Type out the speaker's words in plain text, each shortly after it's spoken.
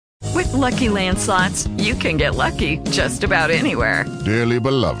With Lucky Land Slots, you can get lucky just about anywhere. Dearly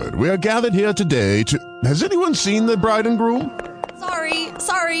beloved, we are gathered here today to... Has anyone seen the bride and groom?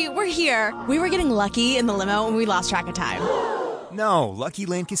 Sorry, we're here. We were getting lucky in the limo and we lost track of time. No, Lucky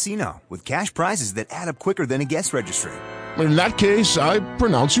Land Casino, with cash prizes that add up quicker than a guest registry. In that case, I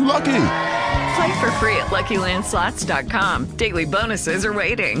pronounce you lucky. Play for free at LuckyLandSlots.com. Daily bonuses are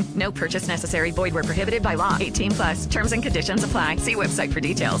waiting. No purchase necessary. Void where prohibited by law. 18+. Terms and conditions apply. See website for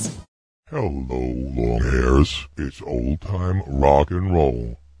details. Hello, long hairs. It's old time rock and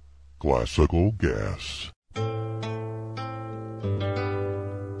roll. Classical gas.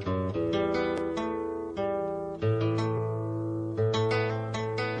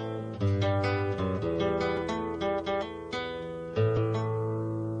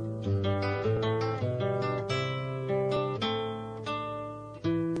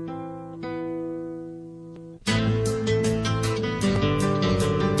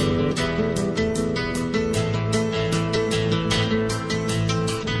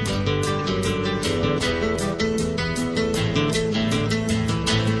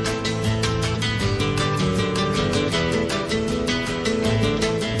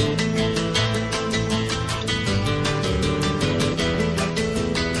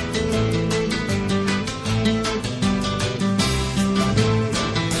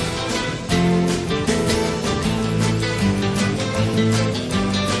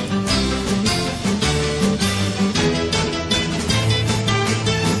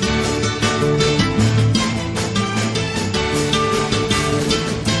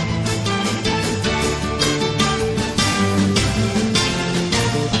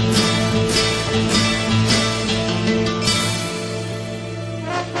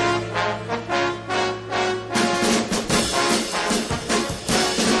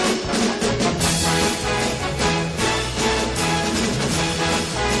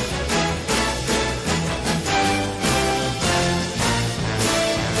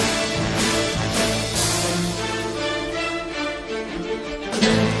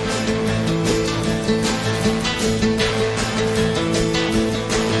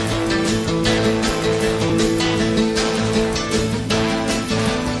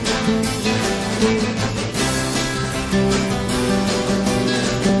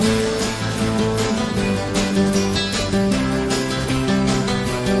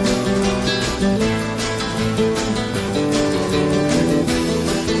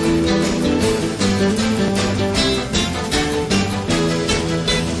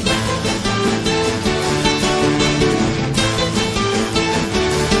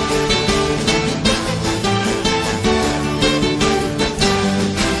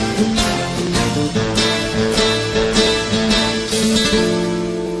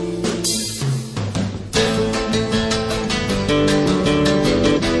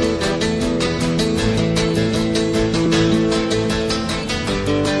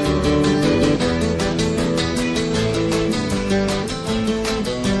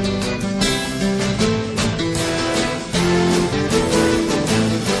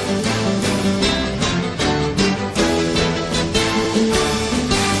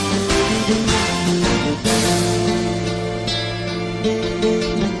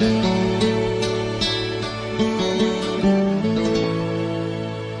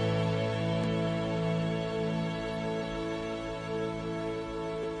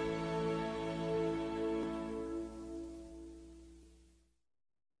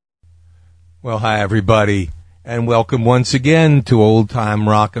 Well, hi, everybody, and welcome once again to Old Time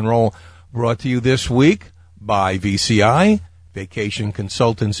Rock and Roll, brought to you this week by VCI, Vacation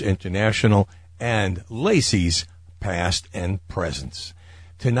Consultants International, and Lacey's Past and Presents.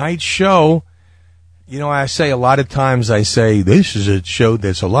 Tonight's show, you know, I say a lot of times, this is a show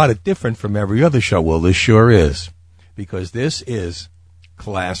that's a lot of different from every other show. Well, this sure is, because this is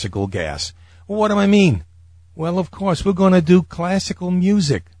classical gas. Well, what do I mean? Well, of course, we're going to do classical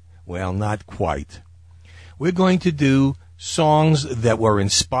music. Well, not quite. We're going to do songs that were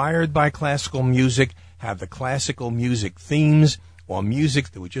inspired by classical music, have the classical music themes, or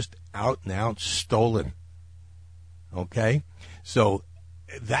music that were just out and out stolen. Okay? So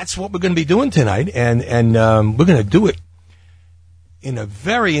that's what we're going to be doing tonight, and we're going to do it in a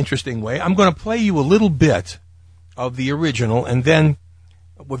very interesting way. I'm going to play you a little bit of the original, and then,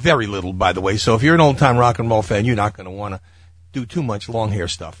 well, very little, by the way, so if you're an old-time rock and roll fan, you're not going to want to do too much long hair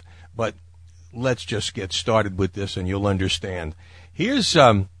stuff. But let's just get started with this, and you'll understand. Here's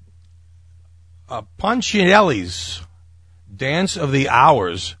Ponchielli's Dance of the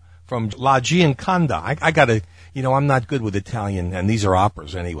Hours from La Gioconda. I got to, I'm not good with Italian, and these are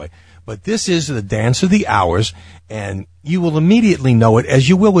operas anyway. But this is the Dance of the Hours, and you will immediately know it, as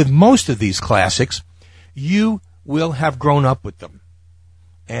you will with most of these classics. You will have grown up with them.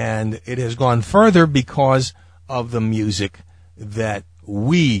 And it has gone further because of the music that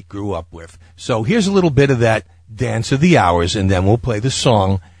we grew up with. So here's a little bit of that Dance of the Hours, and then we'll play the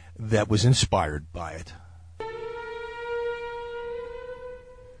song that was inspired by it.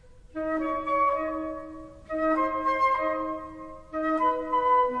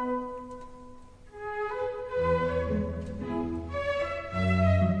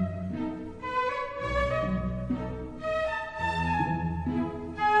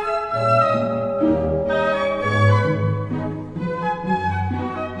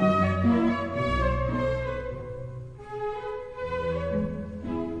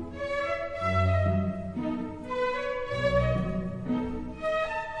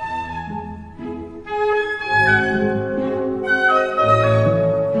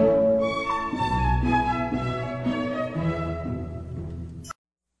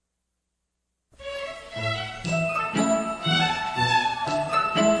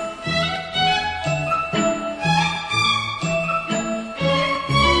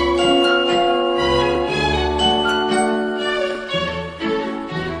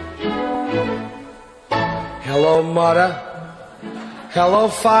 Hello, mother. Hello,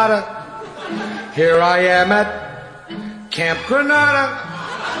 father. Here I am at Camp Granada.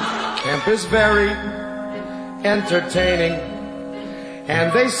 Camp is very entertaining,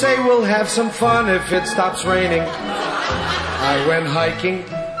 and they say we'll have some fun if it stops raining. I went hiking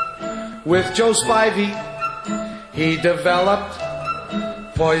with Joe Spivey. He developed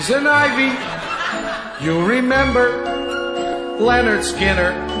poison ivy. You remember Leonard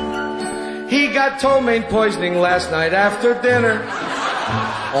Skinner? He got ptomaine poisoning last night after dinner.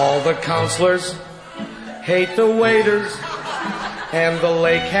 All the counselors hate the waiters, and the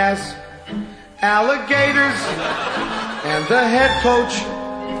lake has alligators, and the head coach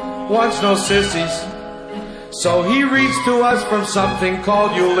wants no sissies, so he reads to us from something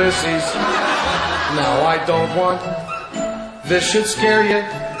called Ulysses. Now I don't want this should scare you,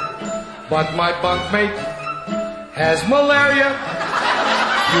 but my bunkmate has malaria.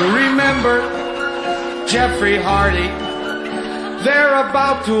 You remember Jeffrey Hardy? They're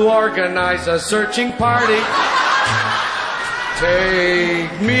about to organize a searching party.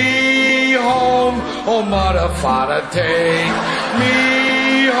 Take me home, oh mother, father, take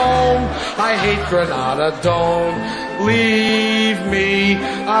me home. I hate Granada, don't leave me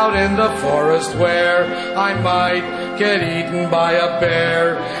out in the forest where I might get eaten by a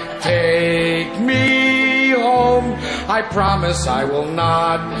bear. Take me home, I promise I will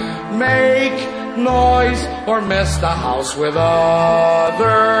not make noise or mess the house with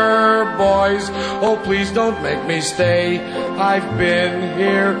other boys. Oh, please don't make me stay. I've been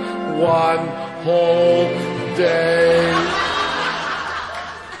here one whole day.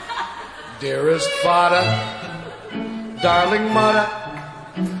 Dearest father, darling mother,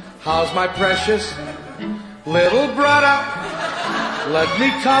 how's my precious little brother? Let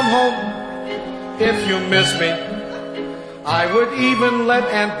me come home if you miss me. I would even let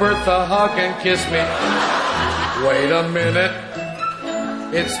Aunt Bertha hug and kiss me. Wait a minute,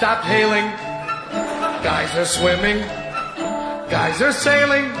 it stopped hailing. Guys are swimming, guys are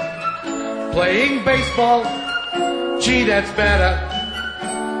sailing, playing baseball. Gee, that's better.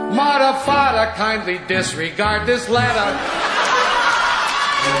 Mother, father, kindly disregard this letter.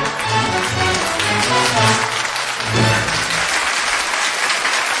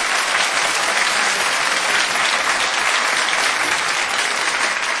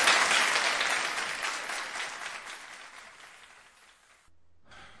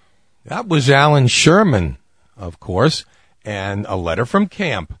 That was Alan Sherman, of course, and A Letter from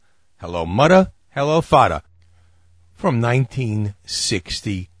Camp. Hello, Mudda, hello, Fada, from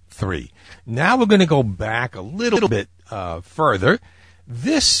 1963. Now we're going to go back a little bit further.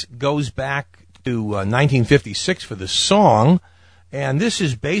 This goes back to 1956 for the song, and this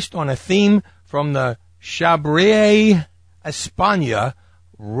is based on a theme from the Chabrieray España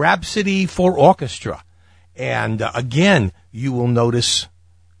Rhapsody for Orchestra. And again, you will notice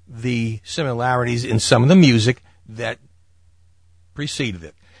the similarities in some of the music that preceded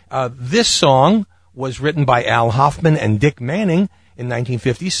it. This song was written by Al Hoffman and Dick Manning in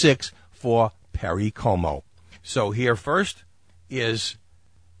 1956 for Perry Como. So here first is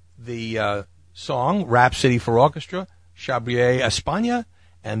the song, Rhapsody for Orchestra, Chabrieray España,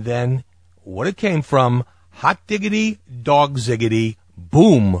 and then what it came from, Hot Diggity, Dog Ziggity,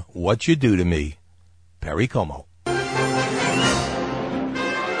 Boom, What You Do to Me, Perry Como.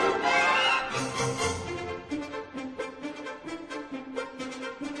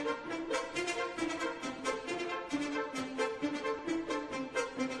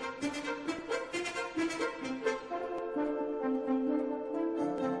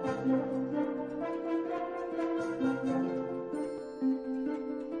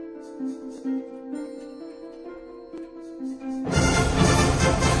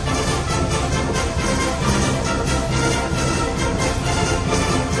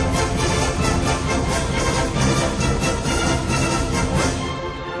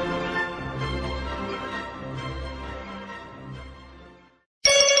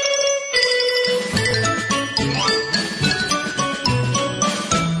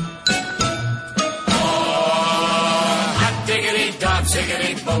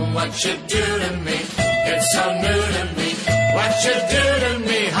 what you do to me. It's so new to me. What you do to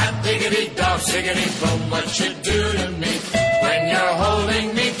me, hot diggity dog, ziggity boom. What you do to me when you're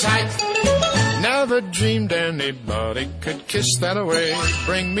holding me tight. Never dreamed anybody could kiss that away,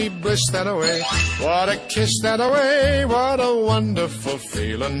 bring me bliss that away. What a kiss that away, what a wonderful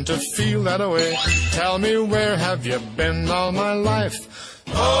feeling to feel that away. Tell me, where have you been all my life?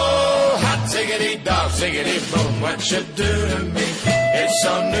 Oh, hot ziggity dog, ziggity boom. What you do to me, it's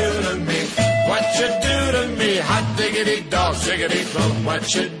so new to me. What you do to me, hot diggity dog, ziggity boom.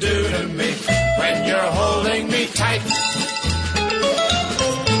 What you do to me when you're holding me tight.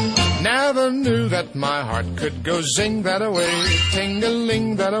 Never knew that my heart could go zing that away,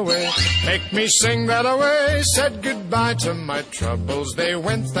 ting-a-ling that away, make me sing that away. Said goodbye to my troubles, they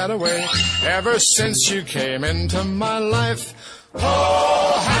went that away. Ever since you came into my life. Oh,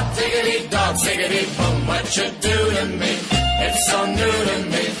 hot diggity dog, ziggity boom. What you do to me, it's so new to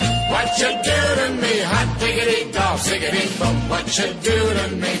me. What you do to me, hot diggity dog, ziggity boom. What you do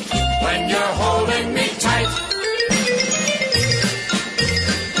to me when you're holding me tight.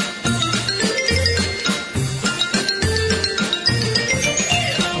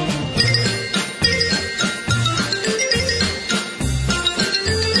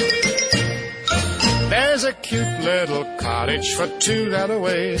 There's a cute little cottage for two that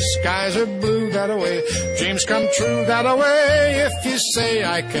away. Skies are blue that away. Dreams come true that away. If you say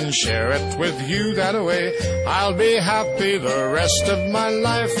I can share it with you that away, I'll be happy the rest of my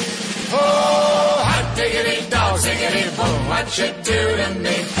life. Oh, hot diggity dog, ziggity boom. What you do to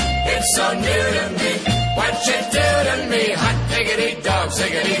me, it's so new to me. What you do to me, hot diggity dog,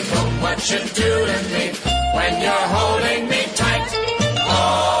 ziggity boom. What you do to me when you're holding me tight.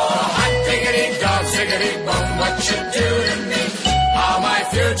 Oh, hot diggity dog, ziggity boom. What you do to me, how my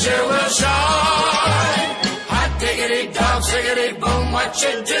future will shine. Hot diggity dog, ziggity boom. What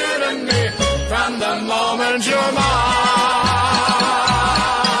you do to me from the moment you're mine.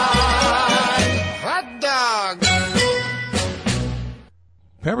 Hot dog.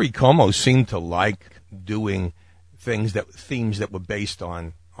 Perry Como seemed to like doing themes that were based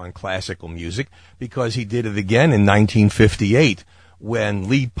on classical music, because he did it again in 1958 when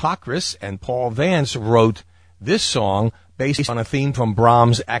Lee Pockris and Paul Vance wrote this song based on a theme from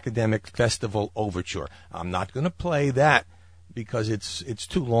Brahms' Academic Festival Overture. I'm not going to play that because it's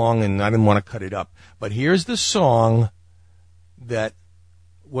too long and I didn't want to cut it up. But here's the song that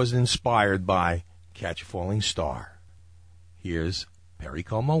was inspired by Catch a Falling Star. Here's Perry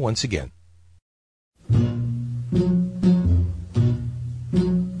Como once again.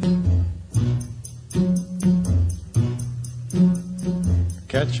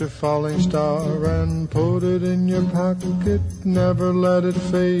 Catch a falling star and put it in your pocket, never let it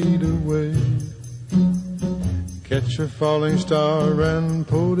fade away. Catch a falling star and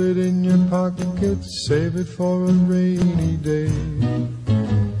put it in your pocket, save it for a rainy day.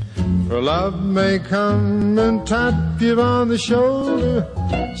 For love may come and tap you on the shoulder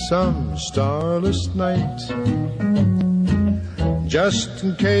some starless night. Just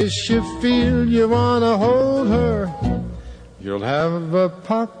in case you feel you want to hold her, you'll have a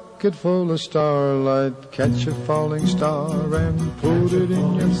pocket full of starlight. Catch a falling star and put it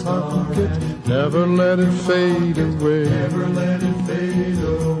in your pocket, never let it fade away. Never let it fade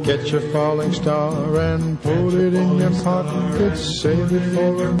away. Catch a falling star and put it in your pocket, save it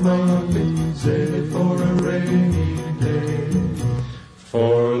for a rainy day. For a rainy day.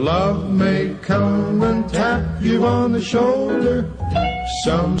 For love may come and tap you on the shoulder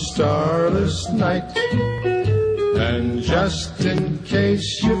some starless night. And just in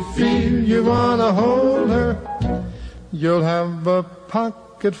case you feel you want to hold her, you'll have a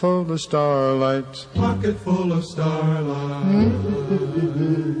pocket full of starlight. Pocket full of starlight.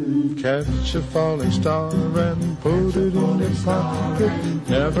 Catch a falling star and put it in your pocket,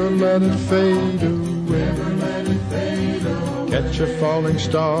 never let it fade away. Never let it fade away. Catch a falling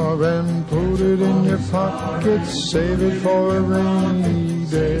star and put it in your pocket, save it for a rainy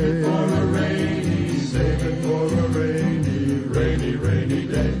day. Save it for a rainy, rainy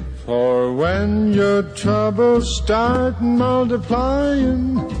day. For when your troubles start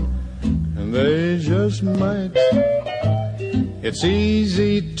multiplying, and they just might, it's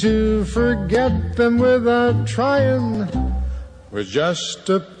easy to forget them without trying. With just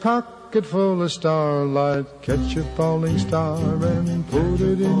a pocket full of starlight, catch a falling star and put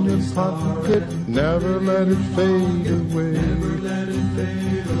it in your pocket, never let it fade away. Never let it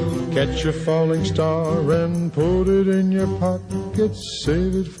fade away. Catch a falling star and put it in your pocket,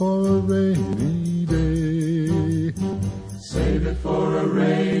 save it for a rainy day. Save it for a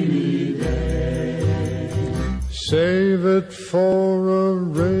rainy day. Save it for a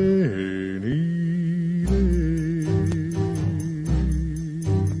rainy day.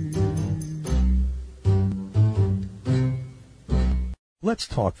 Let's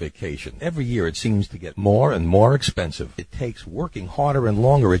talk vacation. Every year it seems to get more and more expensive. It takes working harder and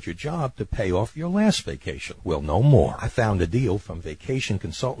longer at your job to pay off your last vacation. Well, no more. I found a deal from Vacation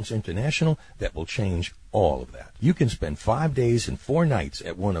Consultants International that will change all of that. You can spend 5 days and 4 nights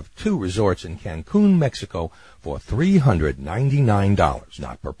at one of 2 resorts in Cancun, Mexico for $399.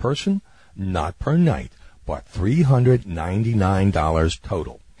 Not per person, not per night, but $399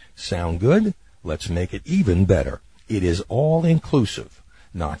 total. Sound good? Let's make it even better. It is all inclusive,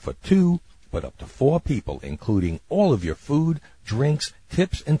 not for 2, but up to 4 people, including all of your food, drinks,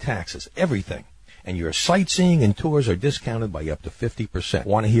 tips, and taxes, everything. And your sightseeing and tours are discounted by up to 50%.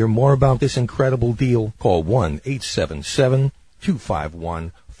 Want to hear more about this incredible deal? Call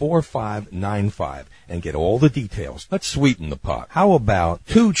 1-877-251-4595 and get all the details. Let's sweeten the pot. How about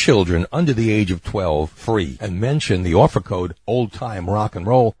 2 children under the age of 12 free? And mention the offer code Old Time Rock and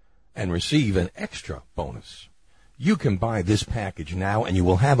Roll and receive an extra bonus. You can buy this package now, and you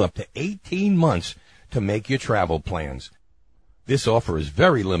will have up to 18 months to make your travel plans. This offer is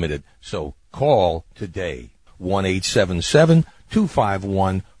very limited, so call today.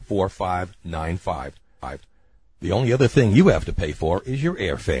 1-877-251-4595. The only other thing you have to pay for is your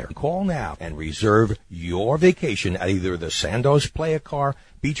airfare. Call now and reserve your vacation at either the Sandos Playa Car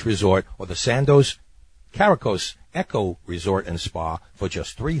Beach Resort or the Sandos Caracos Eco Resort and Spa for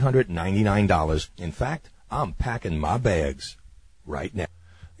just $399. In fact, I'm packing my bags right now.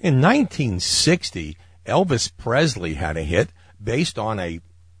 In 1960, Elvis Presley had a hit based on a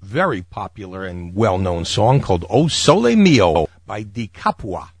very popular and well-known song called O Sole Mio by Di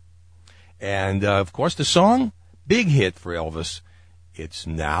Capua. And, of course, the song, big hit for Elvis, It's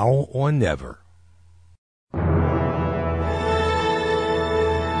Now or Never.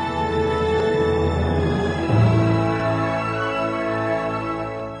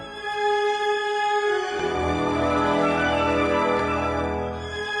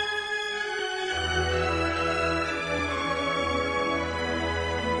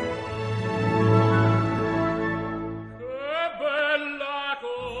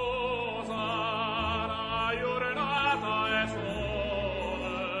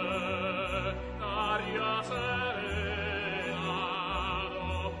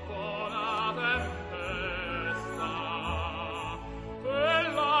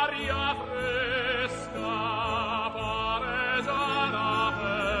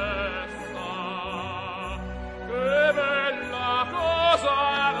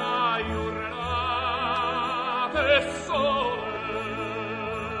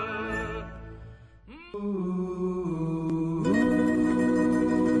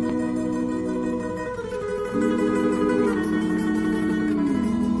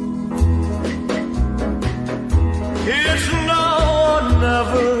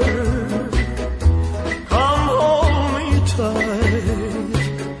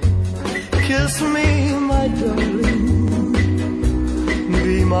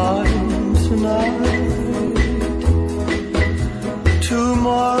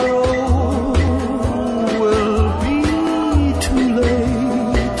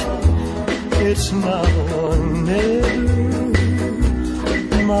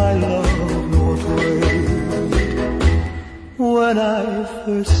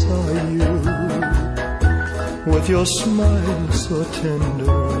 Your smile so tender,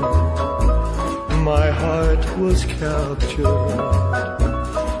 my heart was captured,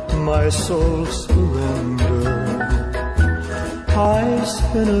 my soul surrendered. I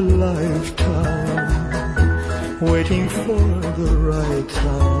spent a lifetime waiting for the right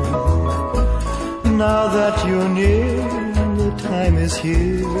time. Now that you're near, the time is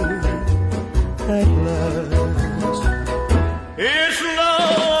here at last. It's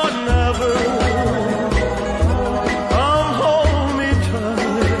now or never.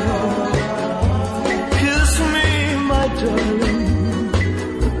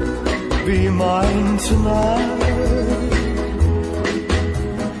 Be mine tonight.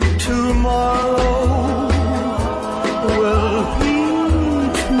 Tomorrow will be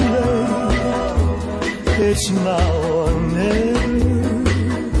too late. It's now or never.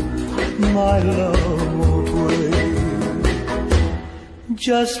 My love won't wait.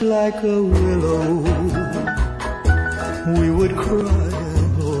 Just like a willow, we would cry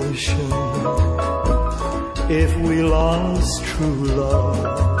an ocean if we lost true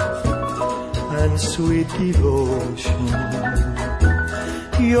love and sweet devotion.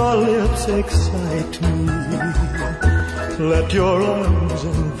 Your lips excite me, let your arms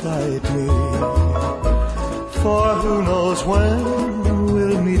invite me. For who knows when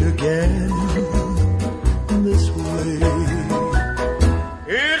we'll meet again this way.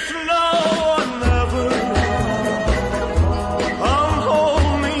 It's now or never. Come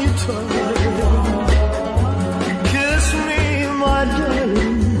hold me tight. Kiss me, my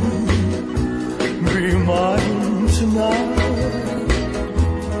darling. Be mine tonight.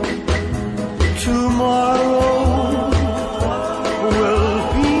 Tomorrow will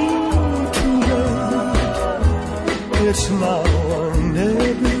be too late. It's now or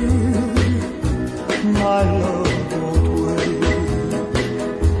never. My love won't wait.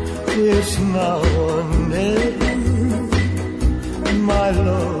 It's now or never. My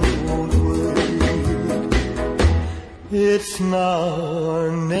love won't wait. It's now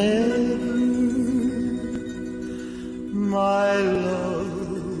or never. My love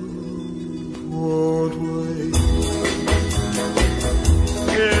won't wait.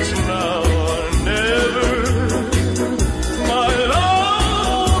 It's now or never. My love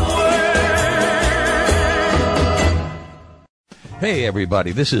won't wait. Hey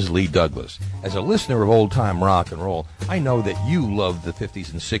everybody, this is Lee Douglas. As a listener of old-time rock and roll, I know that you love the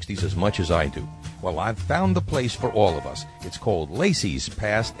 50s and 60s as much as I do. Well, I've found the place for all of us. It's called Lacey's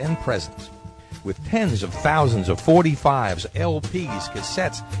Past and Present. With tens of thousands of 45s, LPs,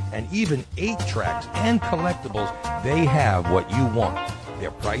 cassettes, and even 8-tracks and collectibles, they have what you want. Their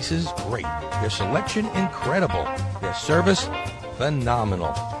prices, great. Their selection, incredible. Their service,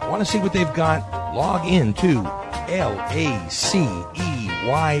 phenomenal. Want to see what they've got? Log in to LACEYS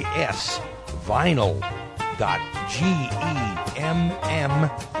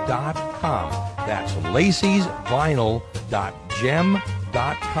vinyl.gemm.com. That's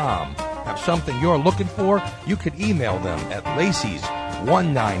Lacey'sVinyl.gem.com. Have something you're looking for? You can email them at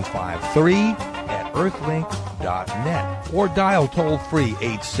Lacey's1953@earthlink.net or dial toll-free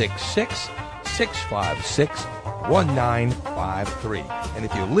 866-656-1953. And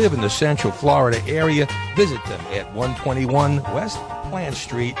if you live in the Central Florida area, visit them at 121 West Plant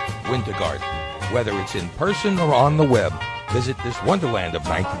Street, Winter Garden. Whether it's in person or on the web, visit this wonderland of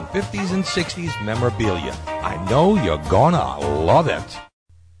 1950s and 60s memorabilia. I know you're gonna love it.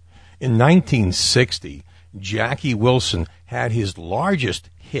 In 1960, Jackie Wilson had his largest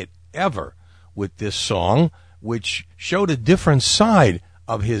hit ever with this song, which showed a different side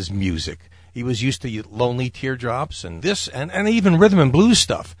of his music. He was used to Lonely Teardrops and this and even rhythm and blues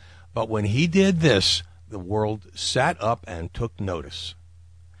stuff. But when he did this, the world sat up and took notice.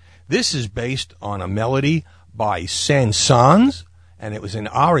 This is based on a melody by Saint-Saëns, and it was an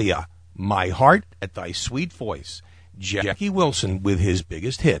aria, My Heart at Thy Sweet Voice. Jackie Wilson with his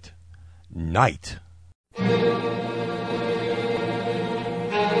biggest hit, Night.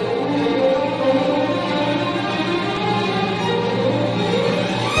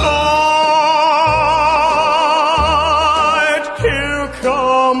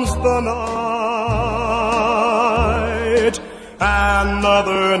 The night,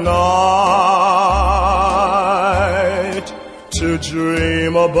 another night to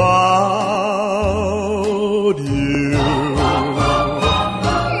dream about you.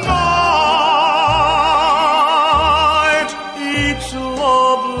 Night, each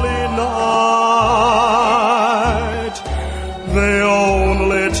lovely night, the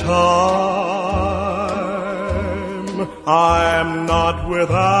only time I'm not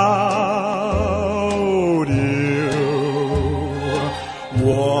without you.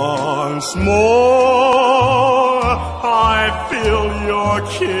 Once more I feel your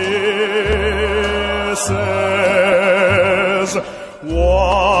kisses.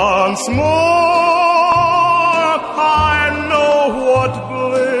 Once more I know what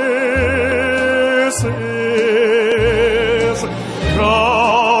bliss is.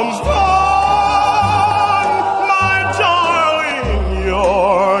 Comes on, my darling,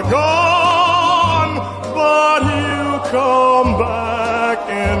 you're gone, but you come back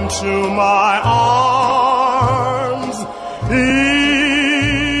into my arms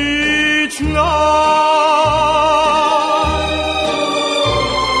each night.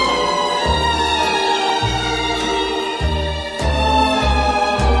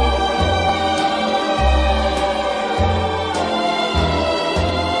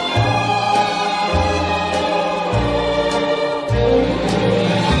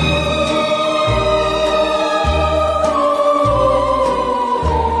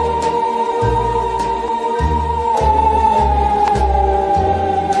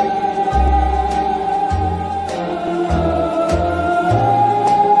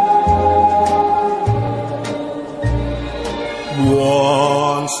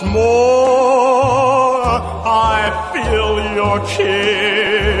 Once more I feel your kisses.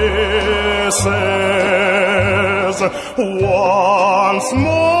 once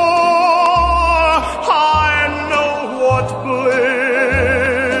more. I know what bliss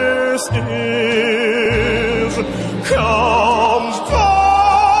is. Comes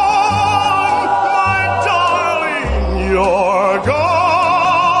dawn, my darling, you're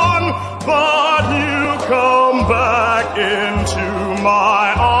gone, but you come back into my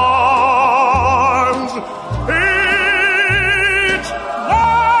arms each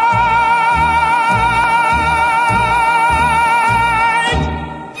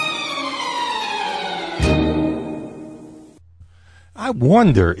I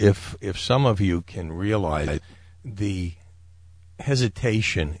wonder if some of you can realize the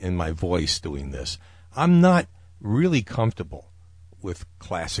hesitation in my voice doing this. I'm not really comfortable with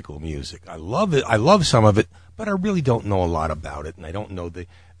classical music. I love it. I love some of it, but I really don't know a lot about it, and I don't know the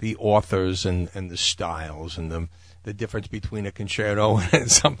authors and the styles and the difference between a concerto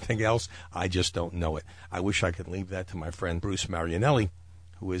and something else. I just don't know it. I wish I could leave that to my friend Bruce Marianelli,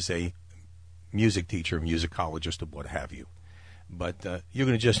 who is a music teacher, musicologist, or what have you. But you're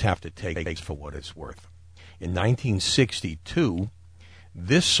going to just have to take it for what it's worth. In 1962,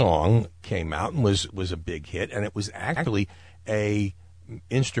 this song came out and was a big hit, and it was actually a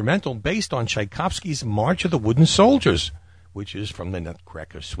instrumental based on Tchaikovsky's March of the Wooden Soldiers, which is from the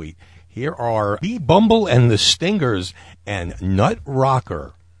Nutcracker Suite. Here are B. Bumble and the Stingers and Nut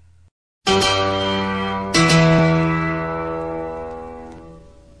Rocker.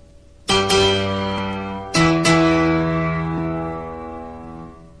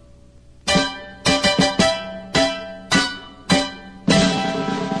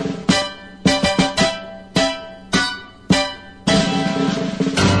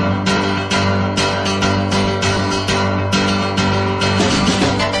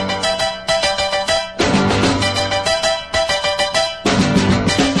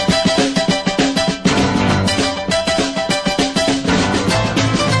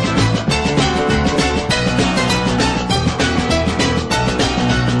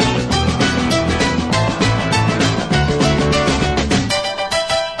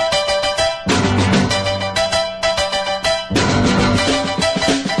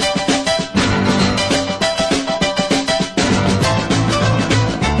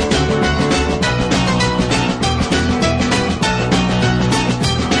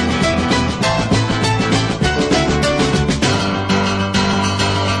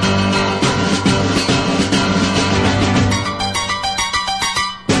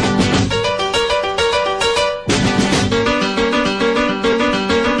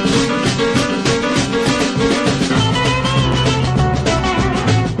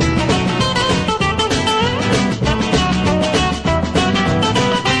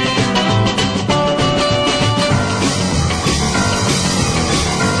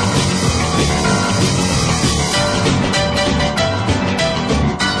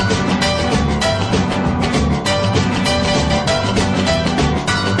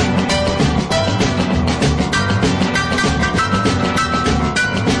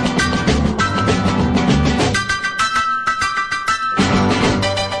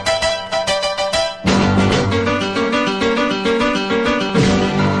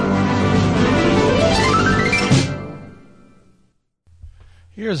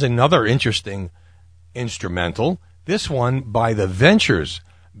 Here's another interesting instrumental, this one by The Ventures,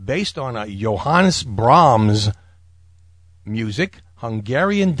 based on a Johannes Brahms music,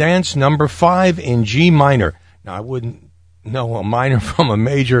 Hungarian Dance No. 5 in G minor. Now, I wouldn't know a minor from a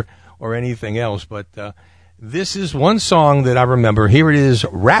major or anything else, but this is one song that I remember. Here it is,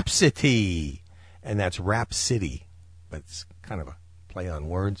 Rhapsody, and that's Rap City, but it's kind of a play on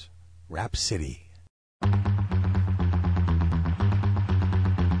words, Rap City.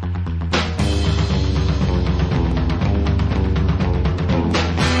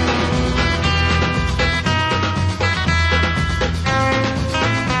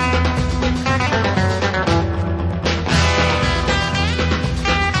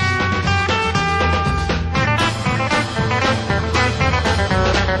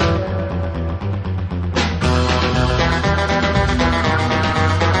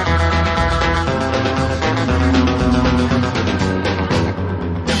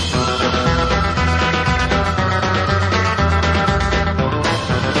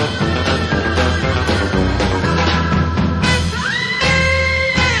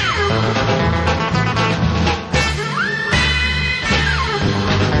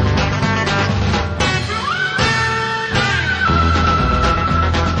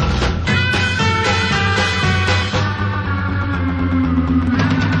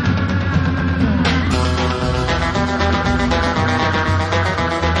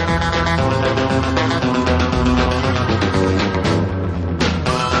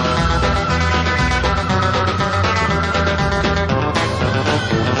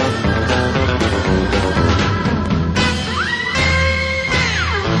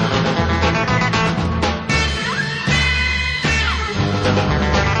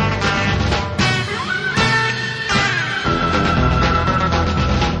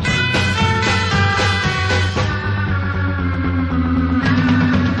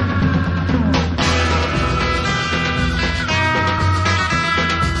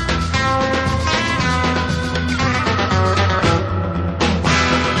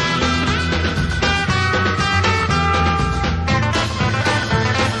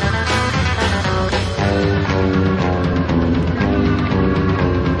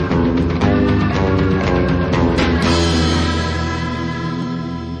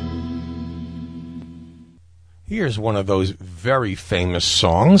 Here's one of those very famous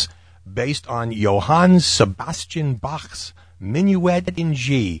songs based on Johann Sebastian Bach's Minuet in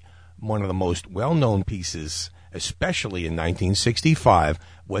G, one of the most well-known pieces, especially in 1965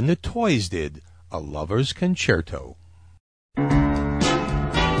 when the Toys did A Lover's Concerto.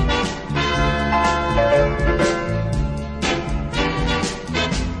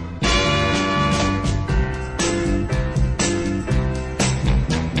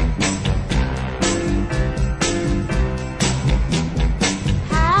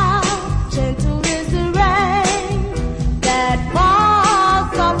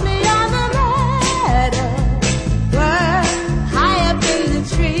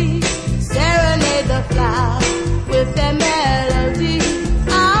 With their melody.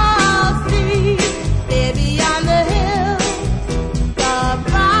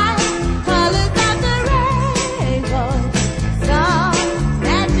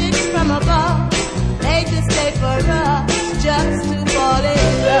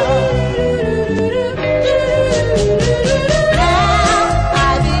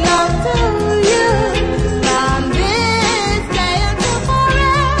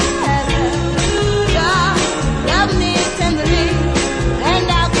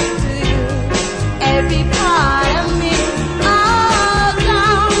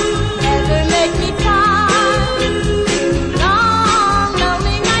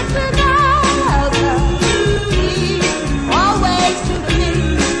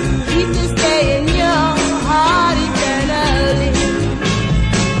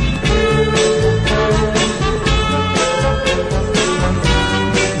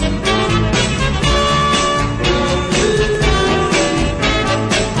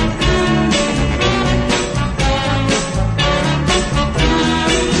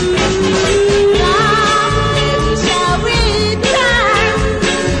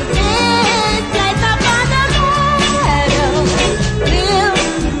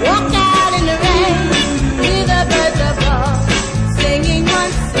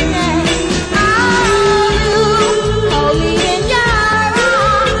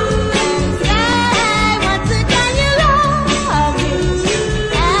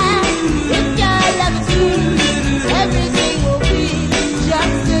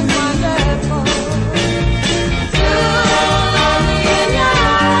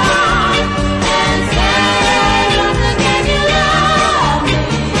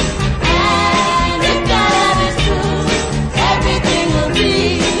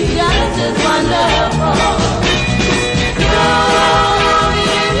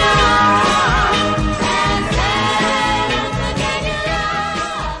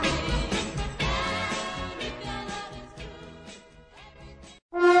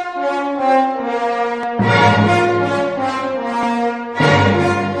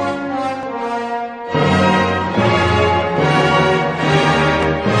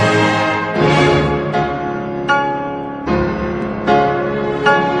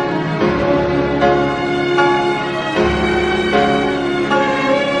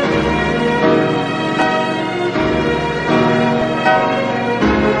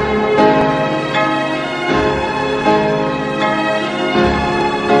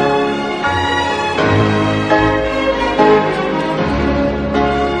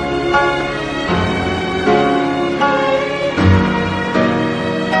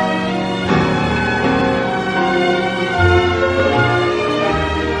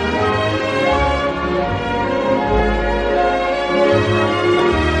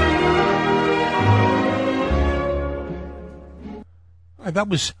 That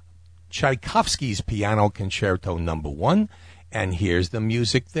was Tchaikovsky's Piano Concerto No. 1, and here's the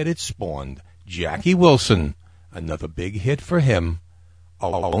music that it spawned. Jackie Wilson, another big hit for him,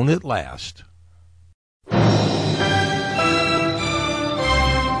 Alone at Last.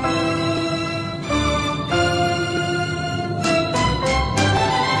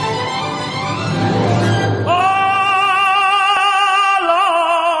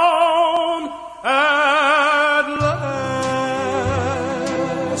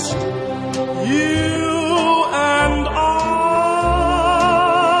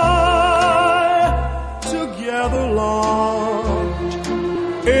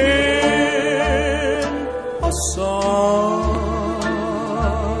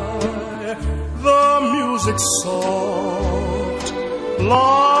 Soft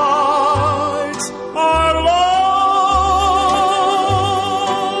lights are low,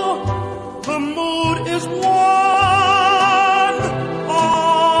 the mood is one,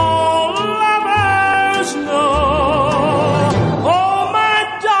 all lovers know. Oh,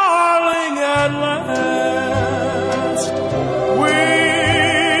 my darling, at last we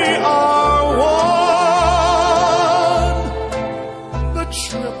are one.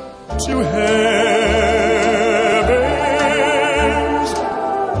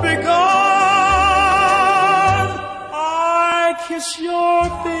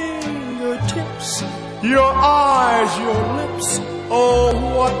 fingertips, your eyes, your lips. Oh,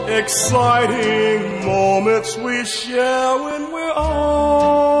 what exciting moments we share when we're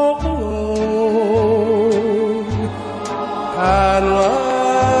all alone. At last.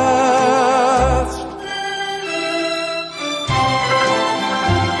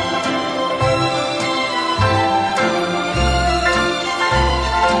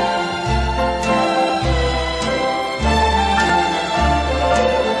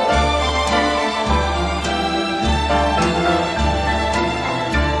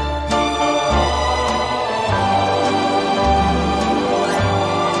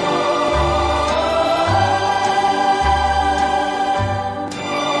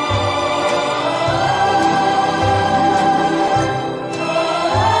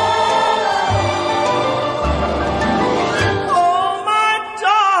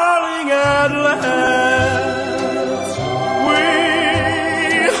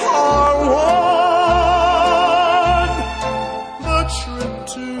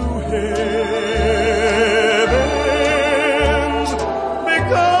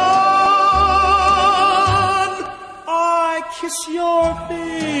 Your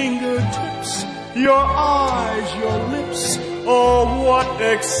fingertips, your eyes, your lips. Oh, what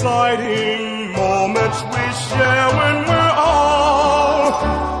exciting moments we share when we're all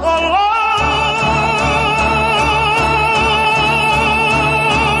alone.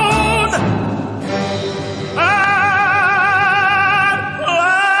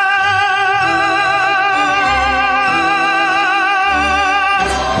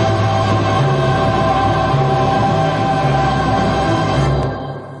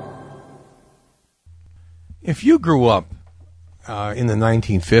 If you grew up in the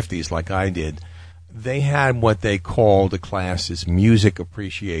 1950s like I did, they had what they called a class as music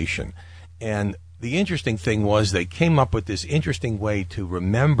appreciation. And the interesting thing was they came up with this interesting way to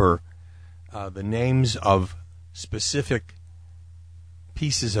remember the names of specific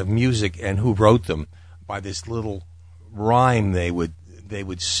pieces of music and who wrote them by this little rhyme they would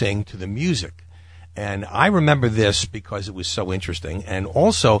sing to the music. And I remember this because it was so interesting, and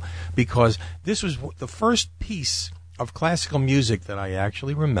also because this was the first piece of classical music that I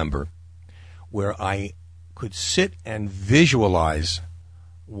actually remember where I could sit and visualize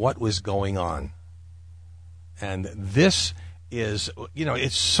what was going on. And this is,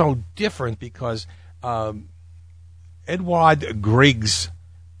 it's so different because Edvard Grieg's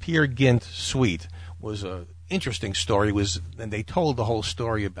Peer Gynt Suite was an interesting story. And they told the whole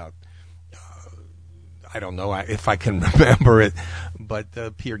story about, I don't know if I can remember it,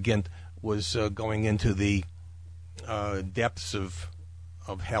 but Peer Gynt was going into the depths of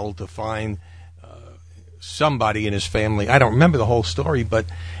hell to find somebody in his family. I don't remember the whole story,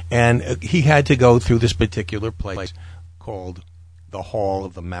 and he had to go through this particular place called the Hall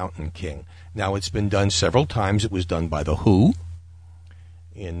of the Mountain King. Now, it's been done several times. It was done by The Who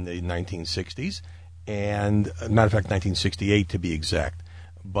in the 1960s, and, matter of fact, 1968 to be exact.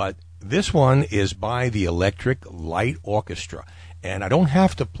 But this one is by the Electric Light Orchestra, and I don't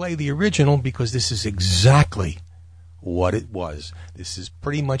have to play the original because this is exactly what it was. This is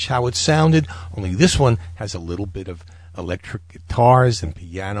pretty much how it sounded, only this one has a little bit of electric guitars and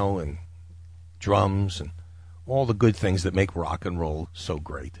piano and drums and all the good things that make rock and roll so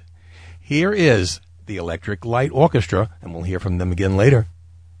great. Here is the Electric Light Orchestra, and we'll hear from them again later.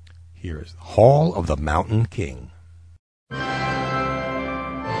 Here is Hall of the Mountain King.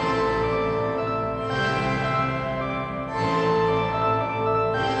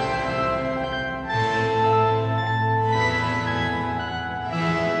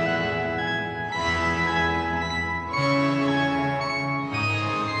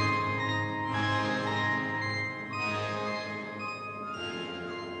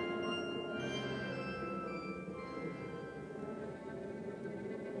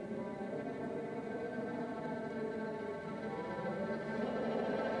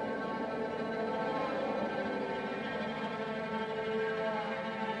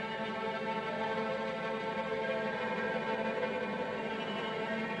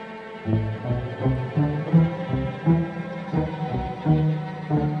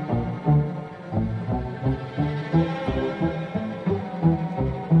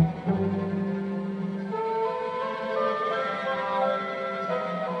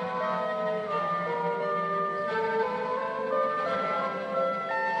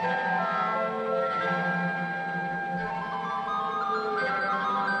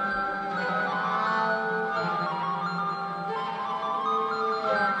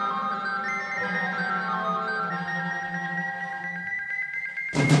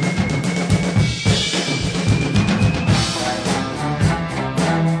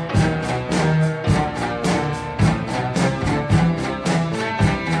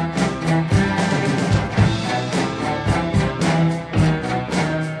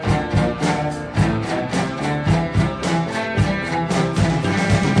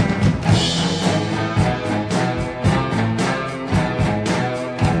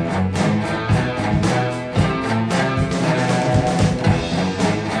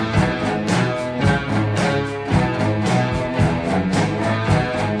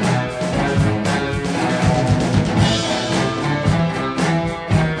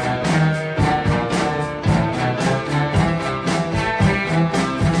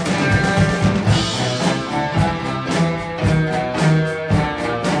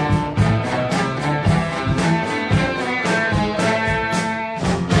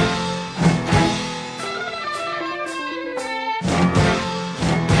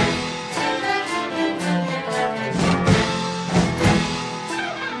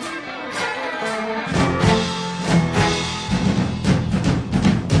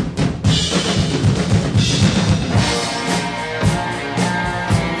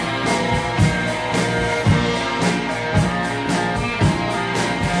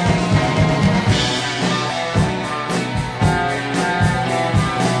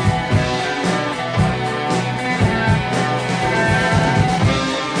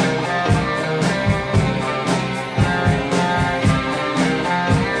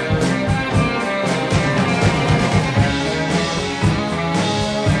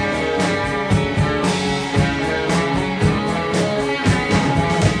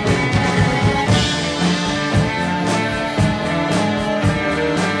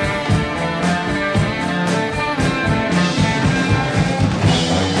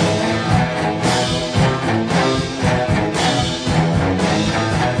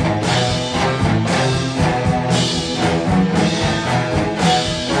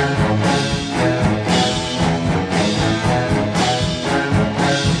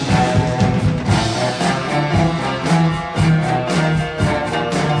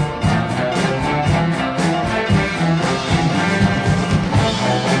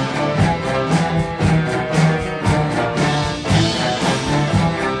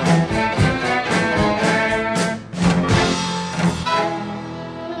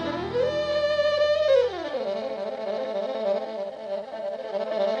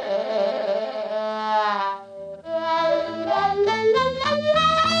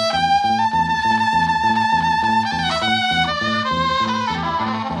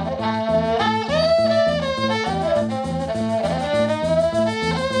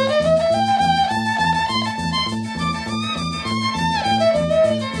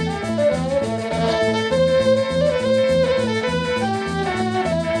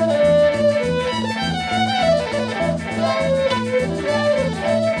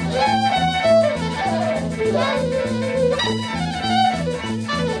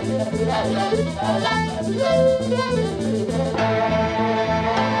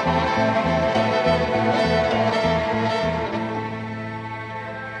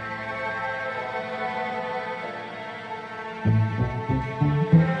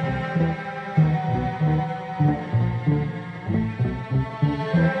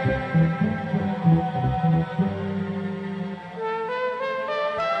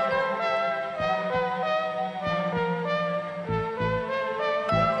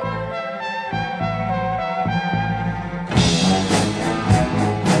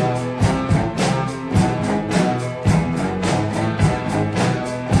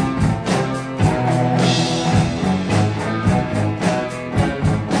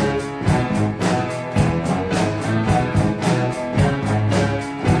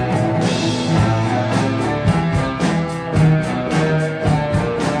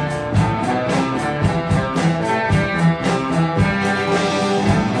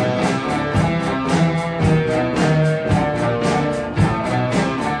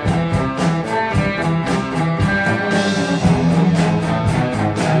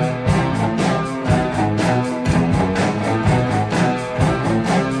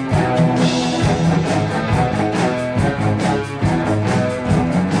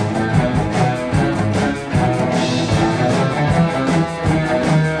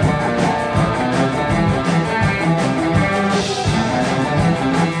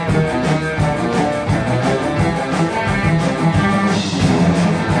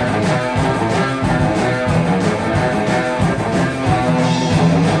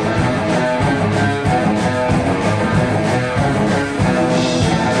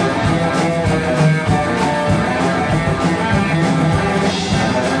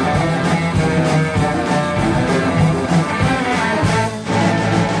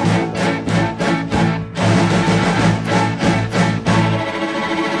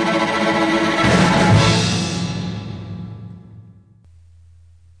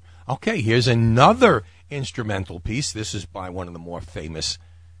 Okay, here's another instrumental piece. This is by one of the more famous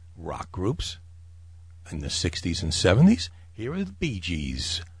rock groups in the 60s and 70s. Here are the Bee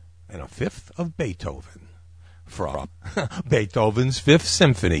Gees and a fifth of Beethoven from Beethoven's Fifth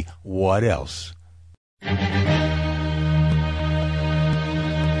Symphony. What else?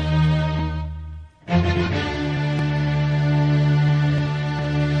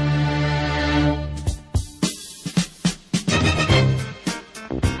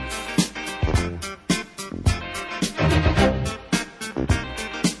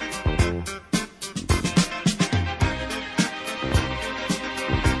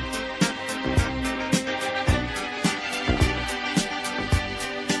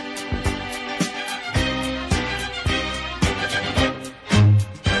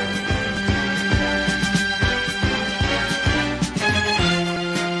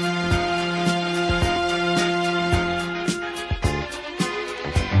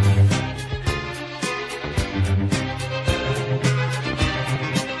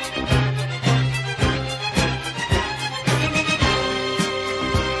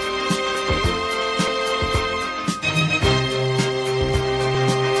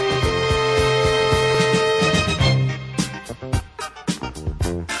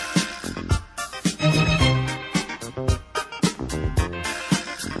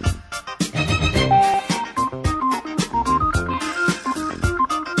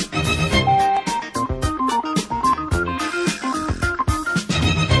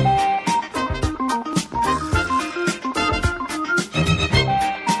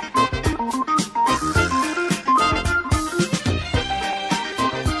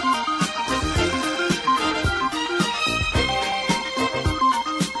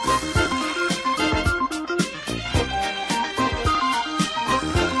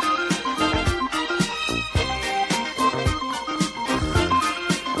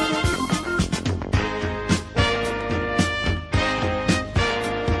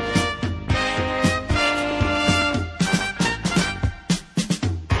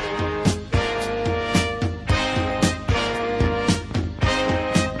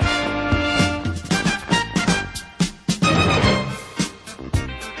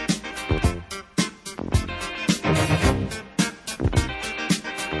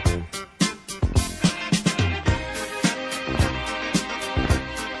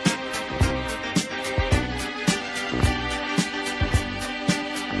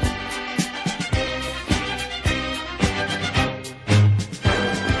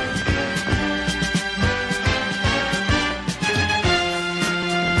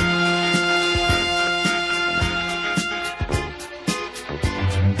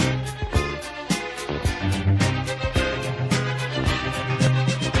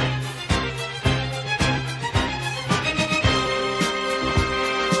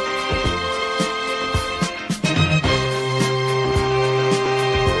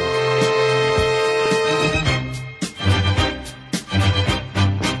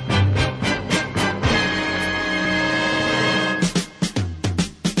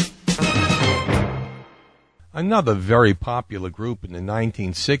 Another very popular group in the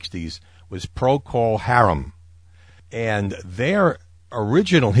 1960s was Procol Harum, and their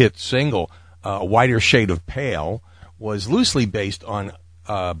original hit single, A Whiter Shade of Pale, was loosely based on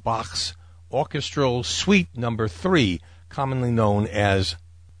Bach's Orchestral Suite No. 3, commonly known as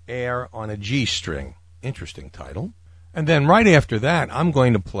Air on a G String. Interesting title. And then right after that, I'm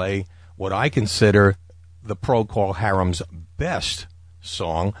going to play what I consider the Procol Harum's best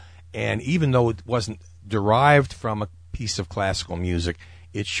song, and even though it wasn't derived from a piece of classical music,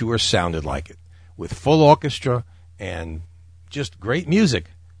 it sure sounded like it, with full orchestra and just great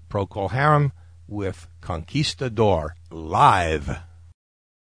music. Procol Harum with Conquistador live.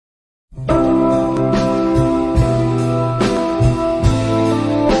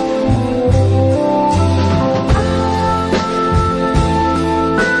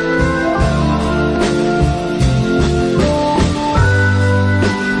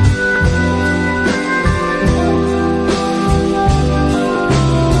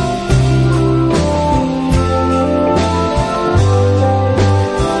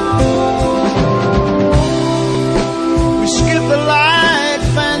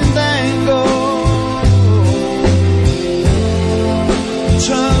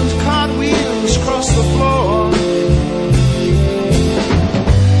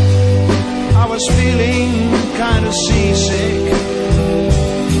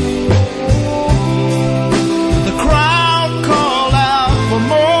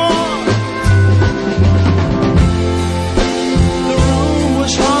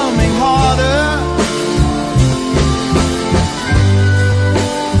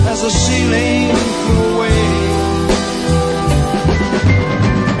 The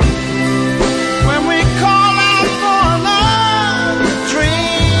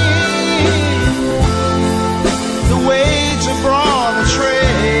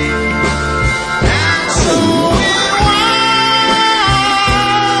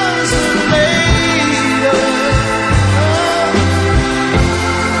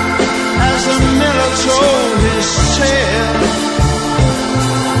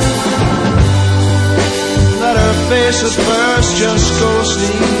face at first just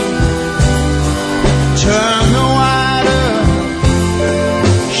ghostly. Turn the wider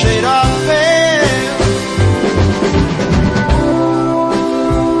shade of pale.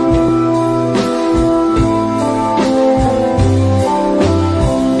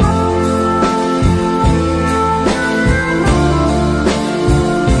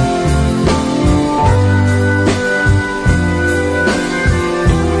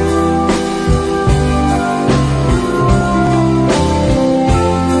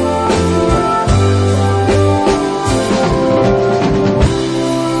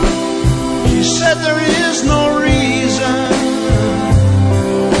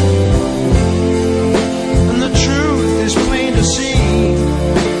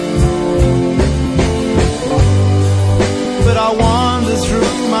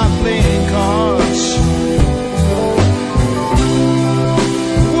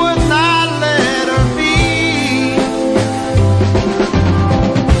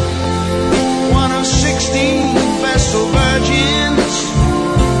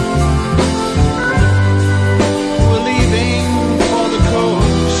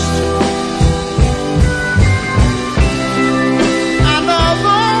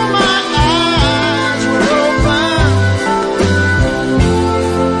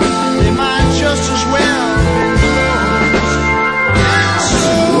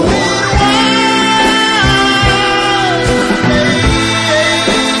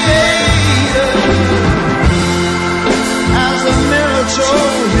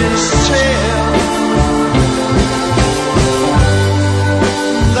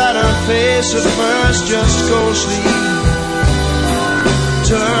 At first just ghostly.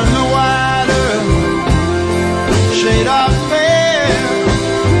 Turn the wider shade of pale.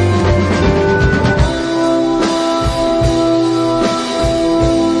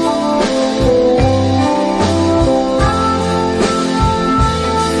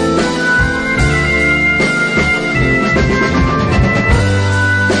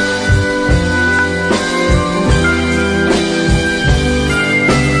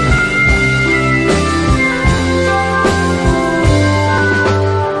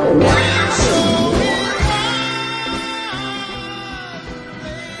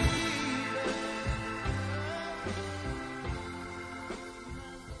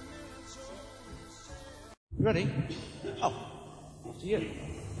 Ready? Oh, after you.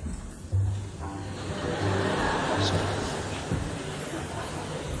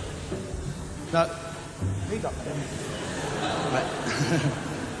 No, read up then. Right.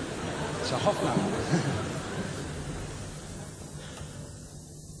 It's a hot now.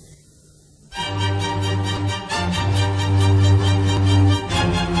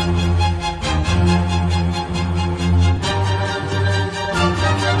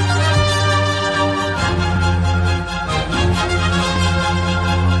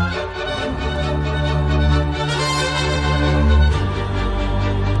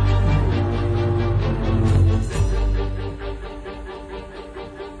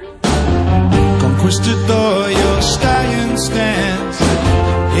 Conquistador, your stallion stands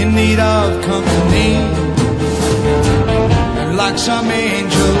in need of company, and like some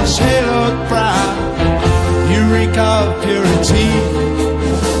angel's haloed brow, you reek of purity.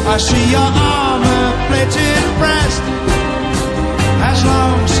 I see your armor-plated breast has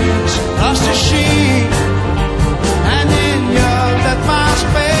long since lost its sheen, and in your death mask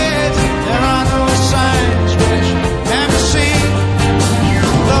bed there are no signs which can be seen.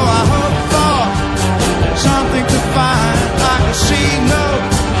 Though I hope something to find, I can see no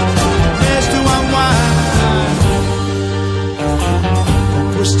place to unwind.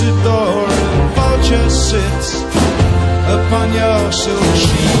 Conquistador, a vulture sits upon your silver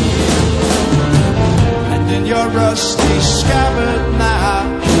sheet, and in your rusty scabbard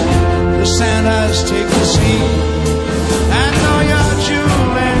now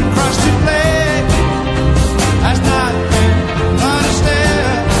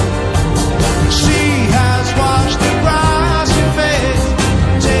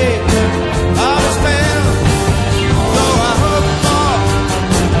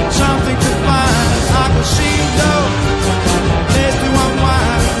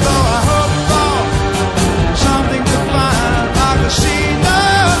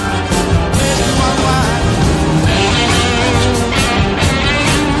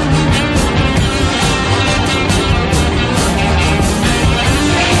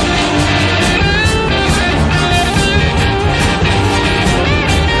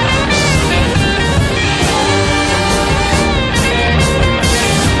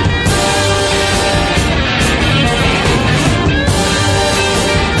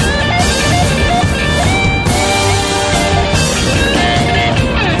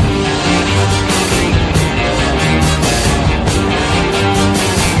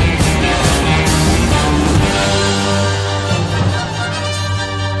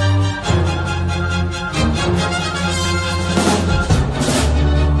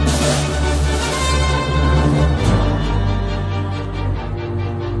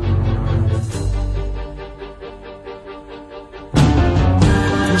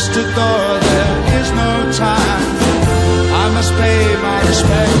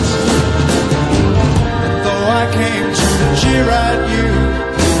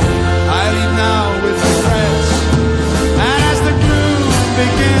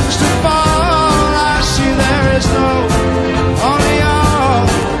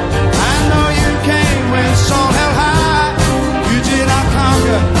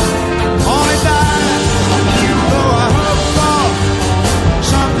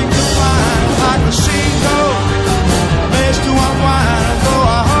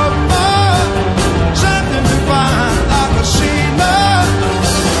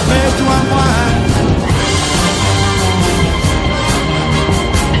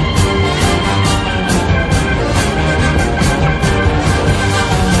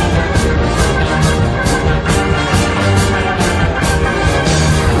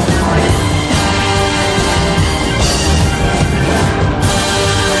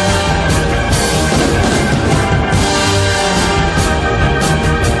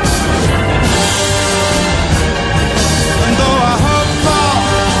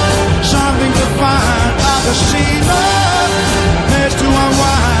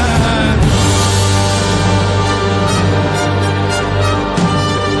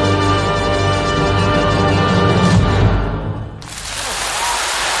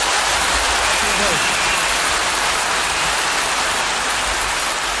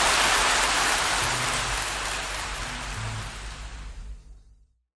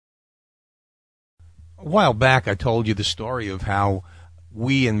A while back, I told you the story of how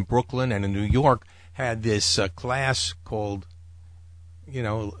we in Brooklyn and in New York had this class called,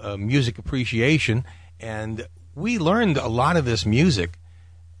 music appreciation, and we learned a lot of this music.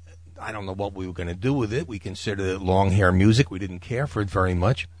 I don't know what we were going to do with it. We considered it long hair music. We didn't care for it very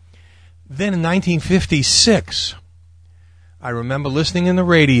much. Then in 1956, I remember listening in the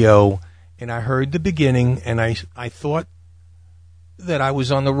radio, and I heard the beginning, and I thought that I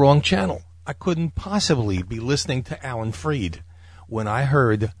was on the wrong channel. I couldn't possibly be listening to Alan Freed when I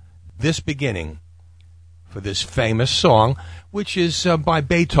heard this beginning for this famous song, which is by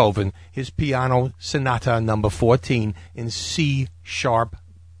Beethoven, his Piano Sonata No. 14 in C sharp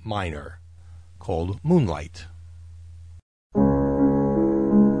minor, called Moonlight.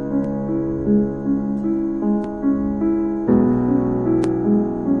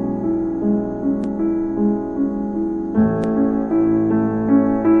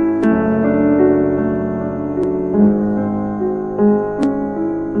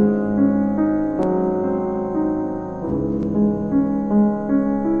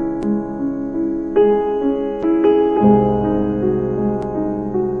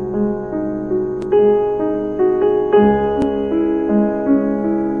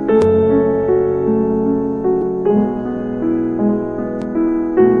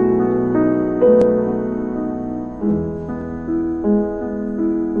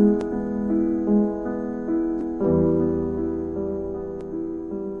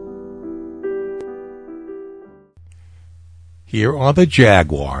 Here are the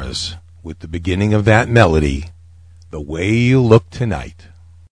Jaguars with the beginning of that melody, The Way You Look Tonight.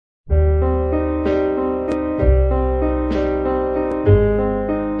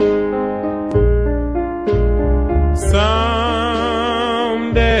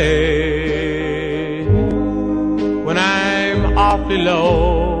 Someday, when I'm awfully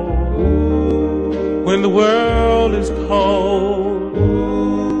low, when the world is cold,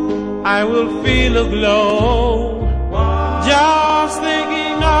 I will feel a glow. Just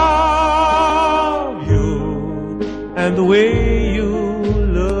thinking of you and the way you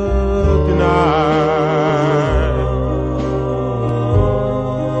look tonight.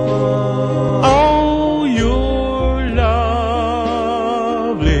 Oh, you're lovely,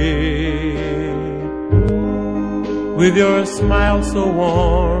 with your smile so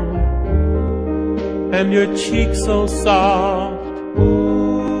warm and your cheek so soft.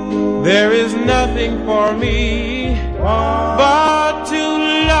 There is nothing for me but to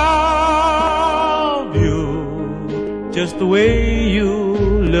love you just the way you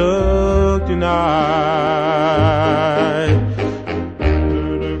look tonight.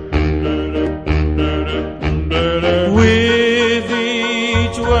 With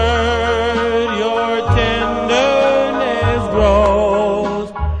each word your tenderness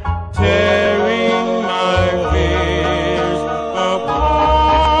grows, tearing my fears apart.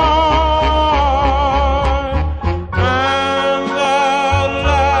 And the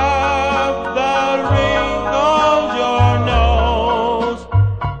laugh that wrinkles your nose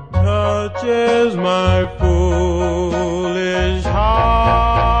touches my foolish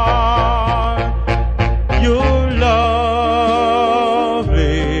heart. You're lovely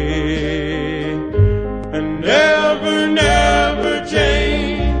and never, never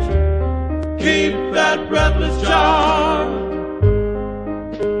change. Keep that breathless charm.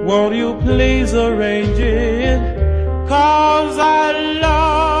 Won't you please arrange it? 'Cause I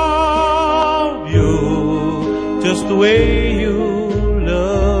love you just the way you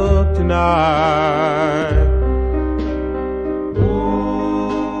look tonight.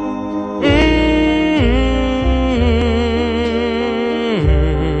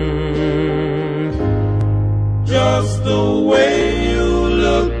 Just the way you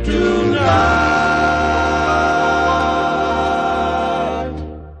look tonight.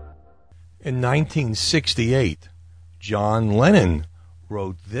 In 1968, John Lennon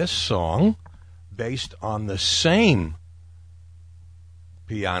wrote this song based on the same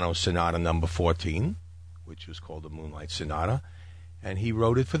Piano Sonata No. 14, which was called the Moonlight Sonata, and he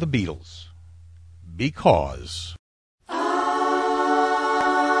wrote it for the Beatles. Because...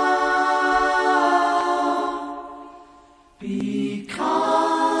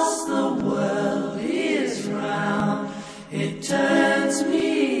 Because the world is round, it turns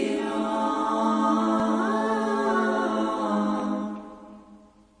me on.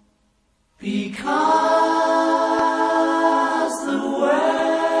 Because the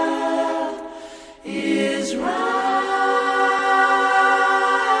world is round.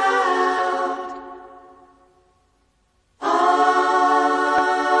 Oh,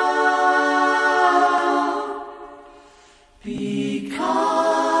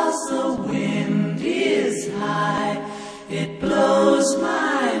 blows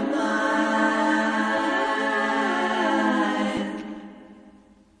my mind,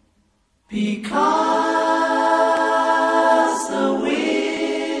 because the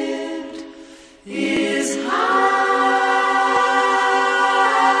wind is high.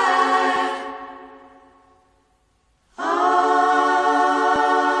 Ah,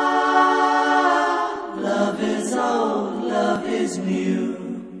 love is old, love is new.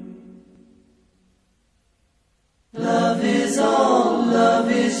 Love is all,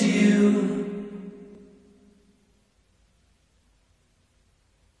 love is you.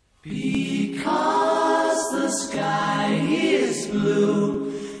 Because the sky is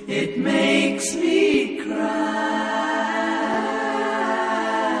blue, it makes me cry.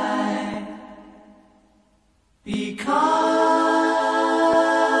 Because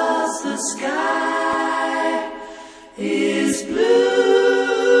the sky is blue.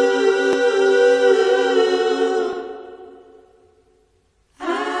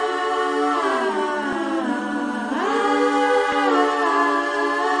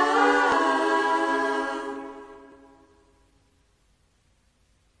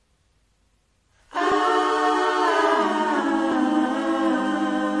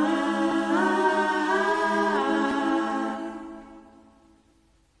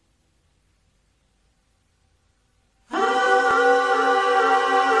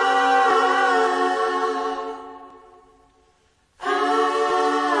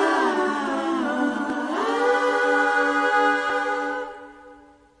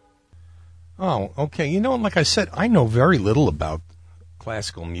 Oh, okay. You know, like I said, I know very little about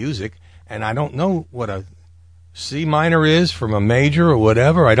classical music, and I don't know what a C minor is from a major or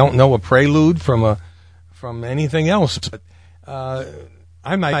whatever. I don't know a prelude from anything else. But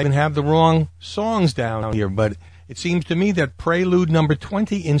I might even have the wrong songs down here, but it seems to me that prelude number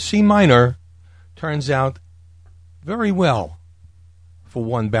 20 in C minor turns out very well for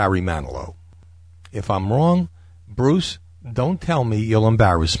one Barry Manilow. If I'm wrong, Bruce, don't tell me, you'll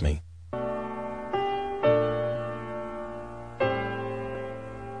embarrass me.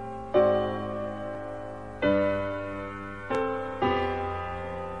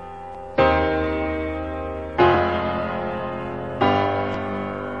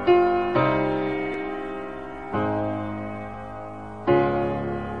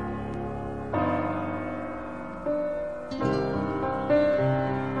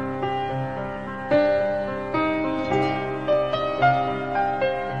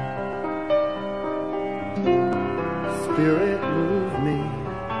 Spirit move me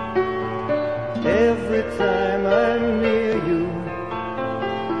every time I'm near you,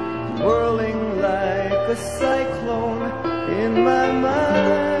 whirling like a cyclone in my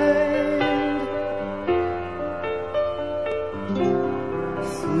mind.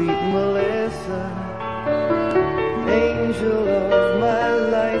 Sweet Melissa, angel of my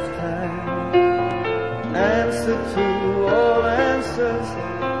lifetime, answer to all answers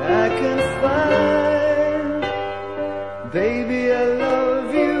I can find. Baby, I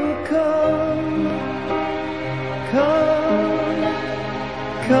love you, come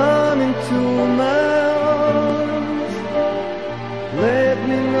into my arms. Let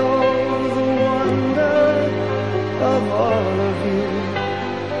me know the wonder of all of you.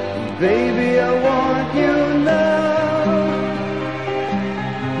 Baby, I want you now,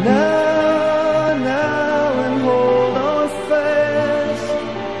 and hold on fast.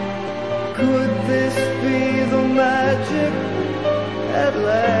 Could this be the magic at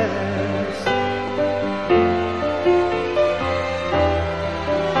last?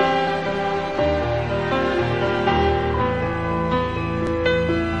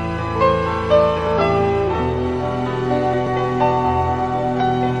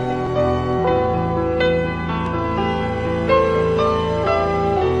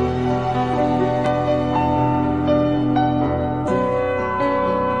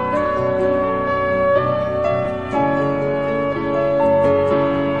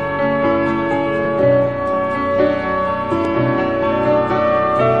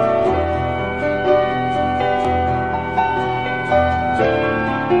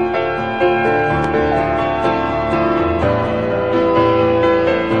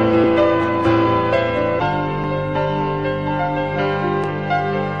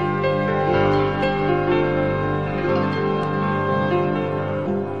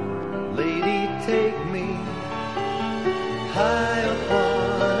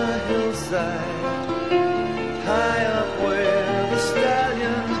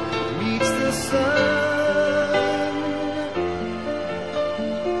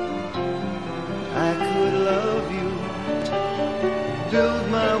 Build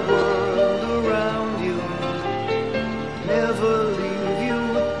my world around you, never leave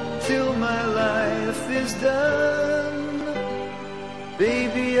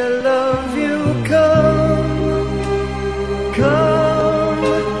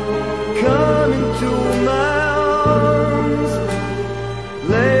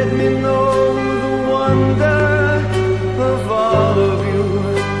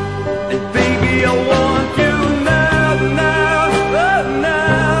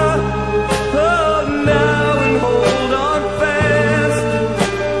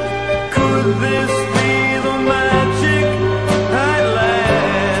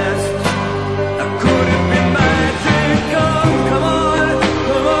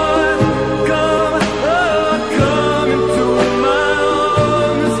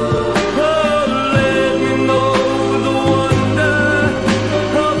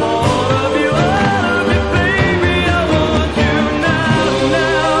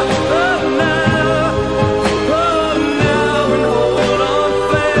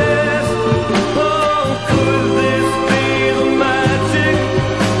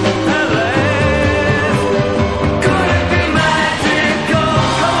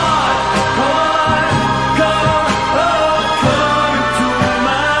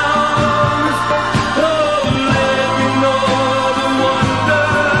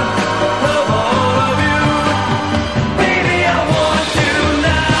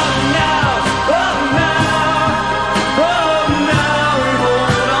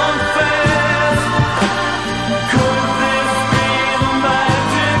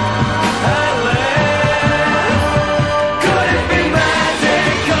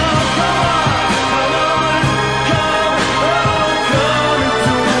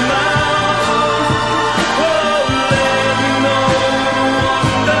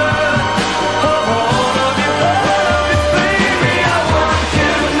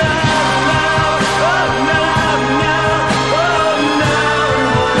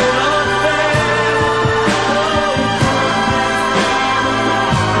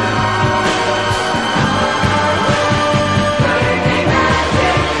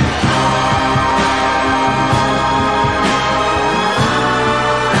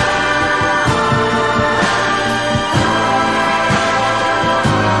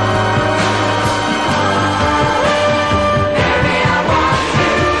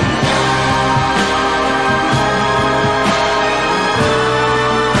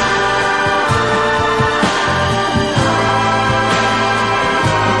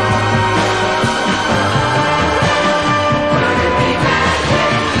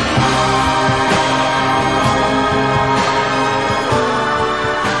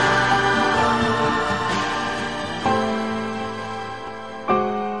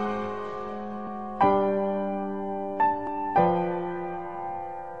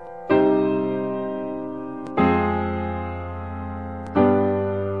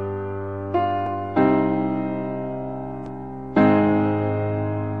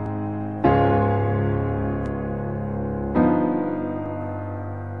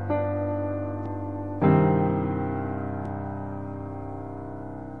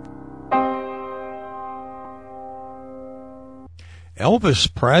Elvis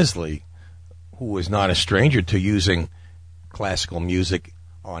Presley, who was not a stranger to using classical music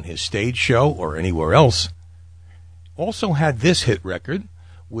on his stage show or anywhere else, also had this hit record,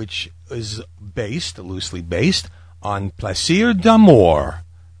 which is loosely based on Plaisir d'Amour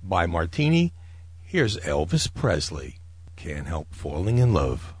by Martini. Here's Elvis Presley, Can't Help Falling in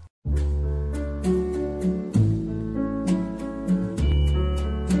Love.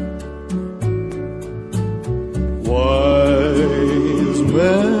 Wise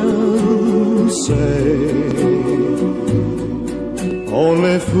men say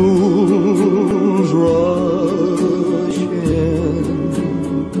only fools rush in,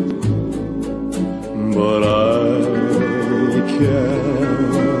 but I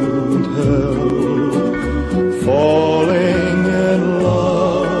can't help falling in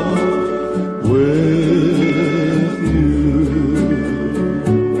love with you.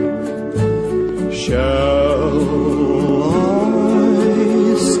 Shall I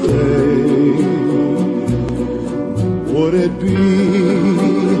stay? Would it be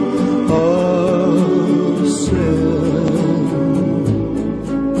a sin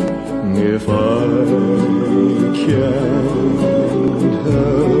if I can't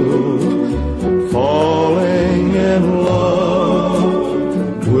help falling in love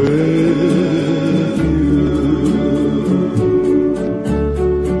with you?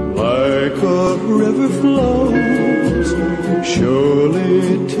 Like a river flows surely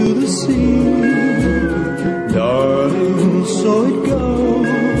to the sea, darling, so it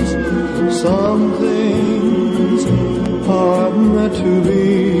goes. Some things are meant to be.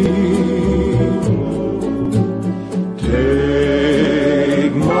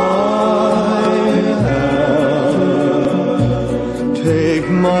 Take my hand, take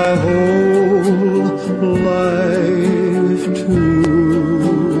my whole life too,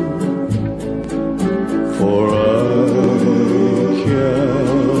 for I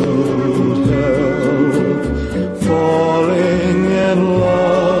can't help falling in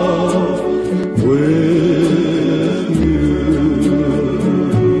love with you.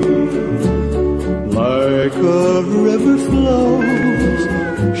 Like a river flows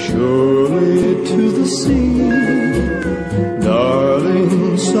surely to the sea,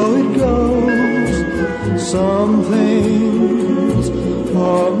 darling, so it goes. Some things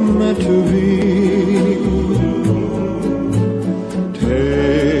are meant to be.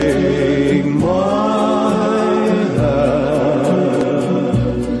 Take my hand,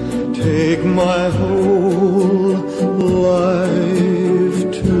 take my whole life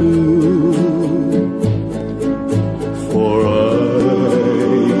too, for I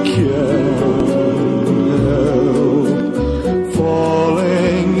can't help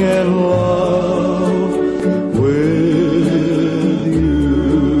falling in love with you.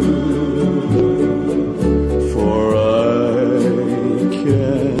 For I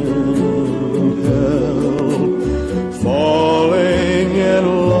can't help falling in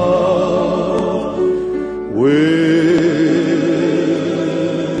love with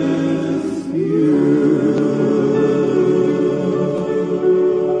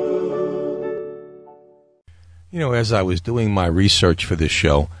You know, as I was doing my research for this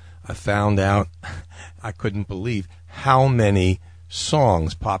show, I found out, I couldn't believe how many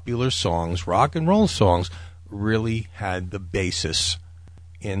songs, popular songs, rock and roll songs, really had the basis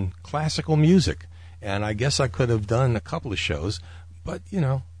in classical music. And I guess I could have done a couple of shows, but, you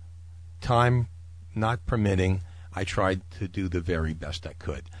know, time not permitting, I tried to do the very best I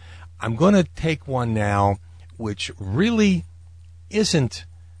could. I'm going to take one now which really isn't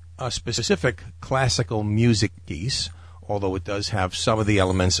a specific classical music piece, although it does have some of the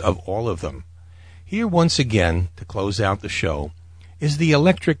elements of all of them. Here, once again, to close out the show, is the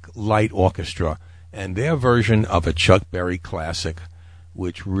Electric Light Orchestra and their version of a Chuck Berry classic,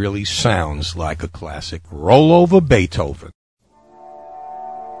 which really sounds like a classic. Roll Over Beethoven.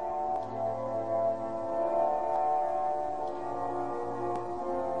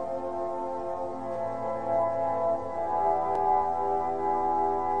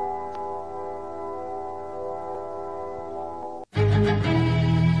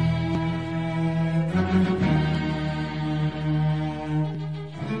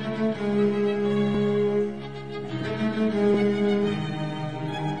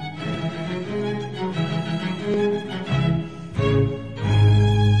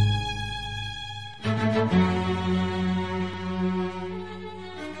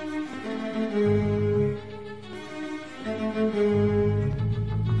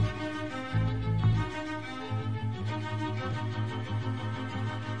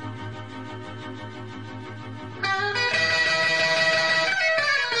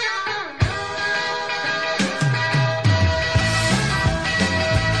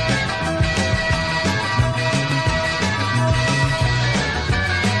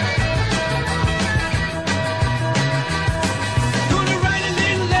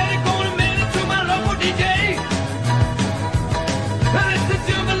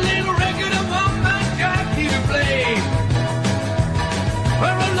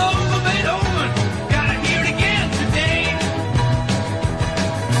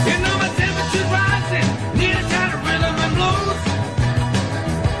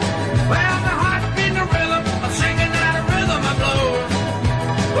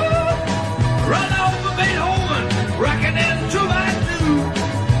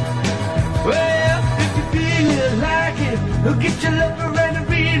 Get your lover and a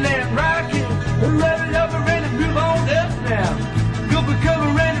reel and rock it. Rub it over and a groove on up now. Go for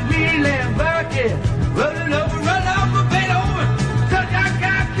cover and a reel and rock it. Run it over, run over, bend over. Touch our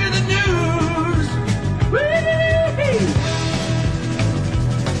cock to the news. Whee!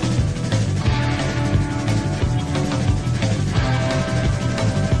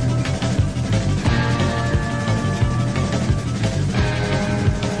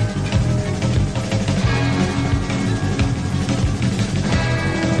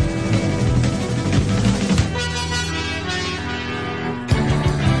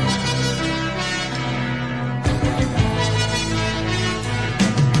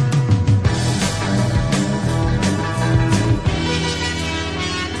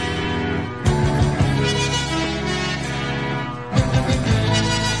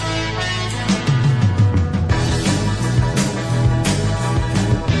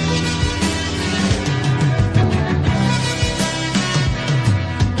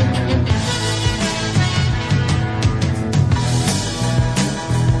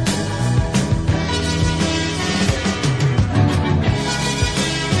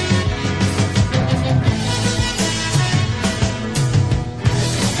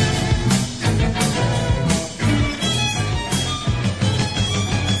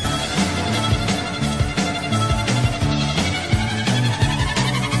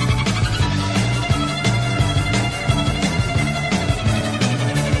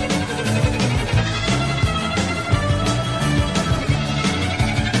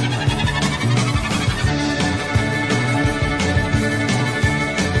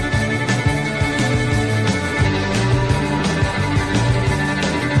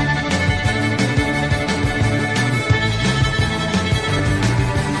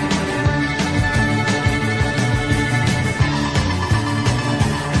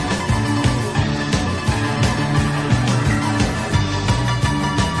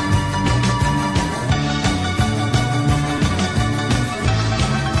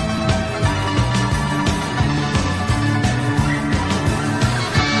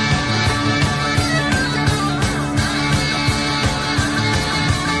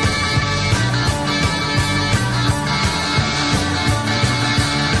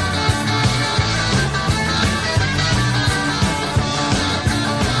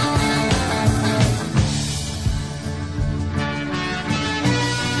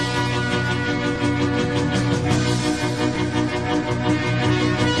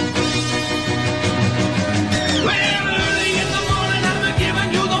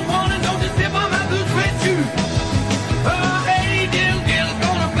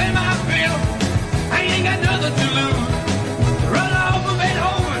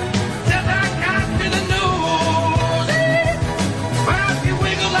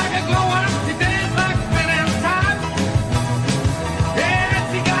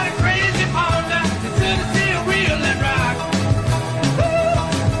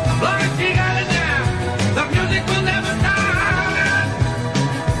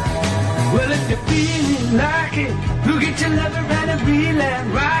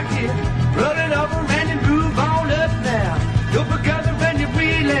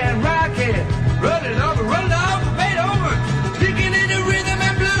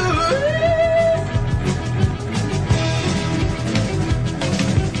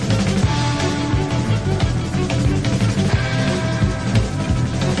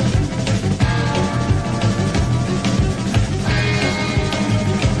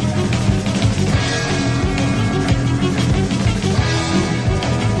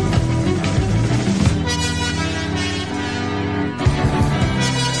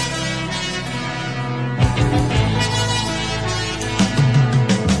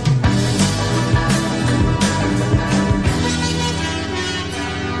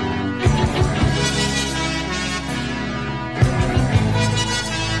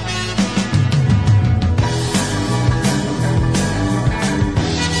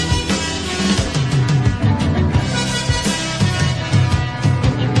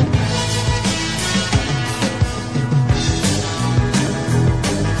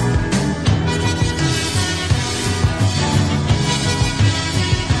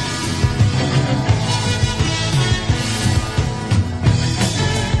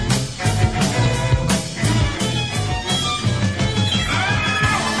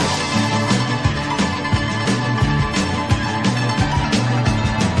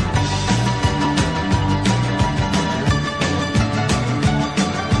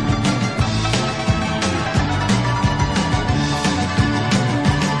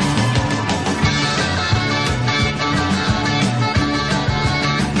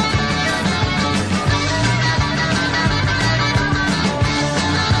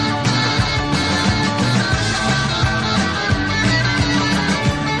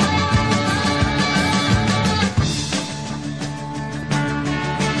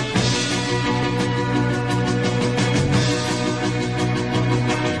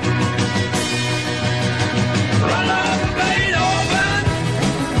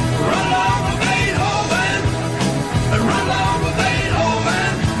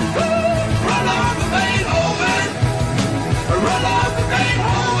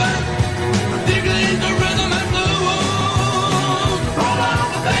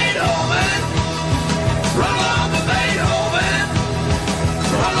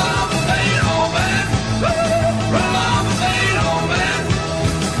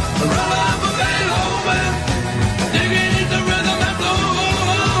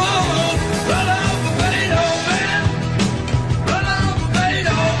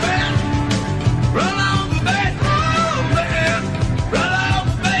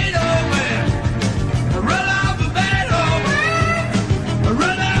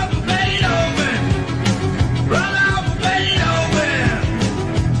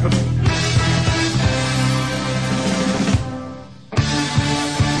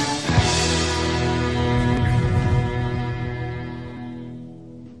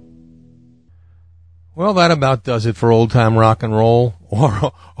 Well, that about does it for old-time rock and roll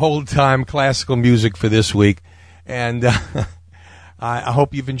or old-time classical music for this week. And I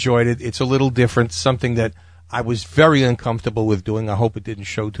hope you've enjoyed it. It's a little different, something that I was very uncomfortable with doing. I hope it didn't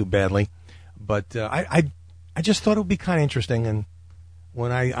show too badly. But I just thought it would be kind of interesting. And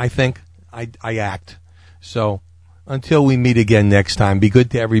when I think, I act. So until we meet again next time, be good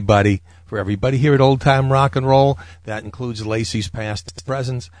to everybody. For everybody here at Old Time Rock and Roll, that includes Lacey's Past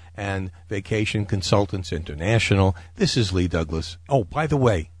Presents and Vacation Consultants International. This is Lee Douglas. Oh, by the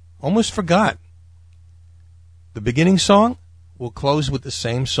way, almost forgot. The beginning song, we'll close with the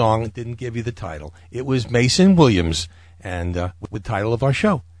same song. It didn't give you the title. It was Mason Williams, and with the title of our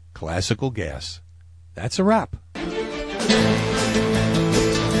show, Classical Gas. That's a wrap.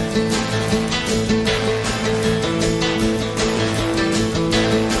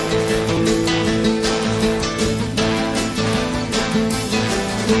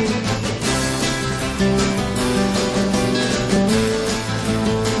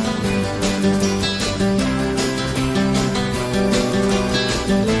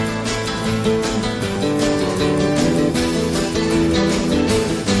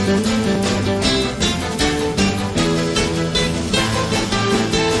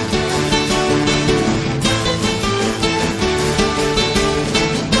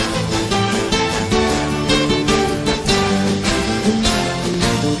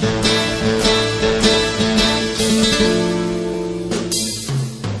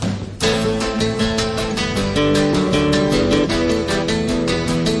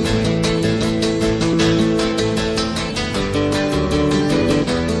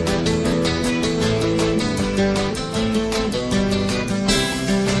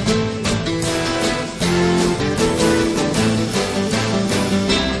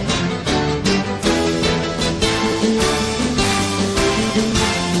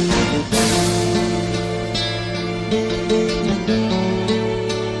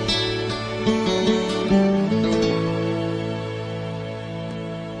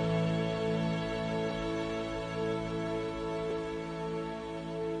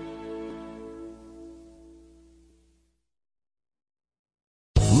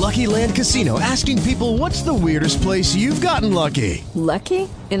 Lucky Land Casino, asking people, what's the weirdest place you've gotten lucky? Lucky?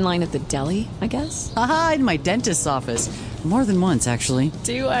 In line at the deli, I guess? Aha, in my dentist's office. More than once, actually.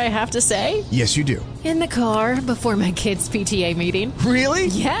 Do I have to say? Yes, you do. In the car before my kids' PTA meeting. Really?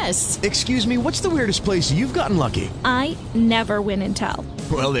 Yes. Excuse me, what's the weirdest place you've gotten lucky? I never win and tell.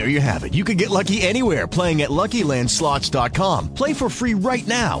 Well, there you have it. You can get lucky anywhere, playing at LuckyLandSlots.com. Play for free right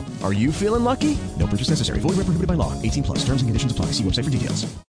now. Are you feeling lucky? No purchase necessary. Void where prohibited by law. 18+. Terms and conditions apply. See website for details.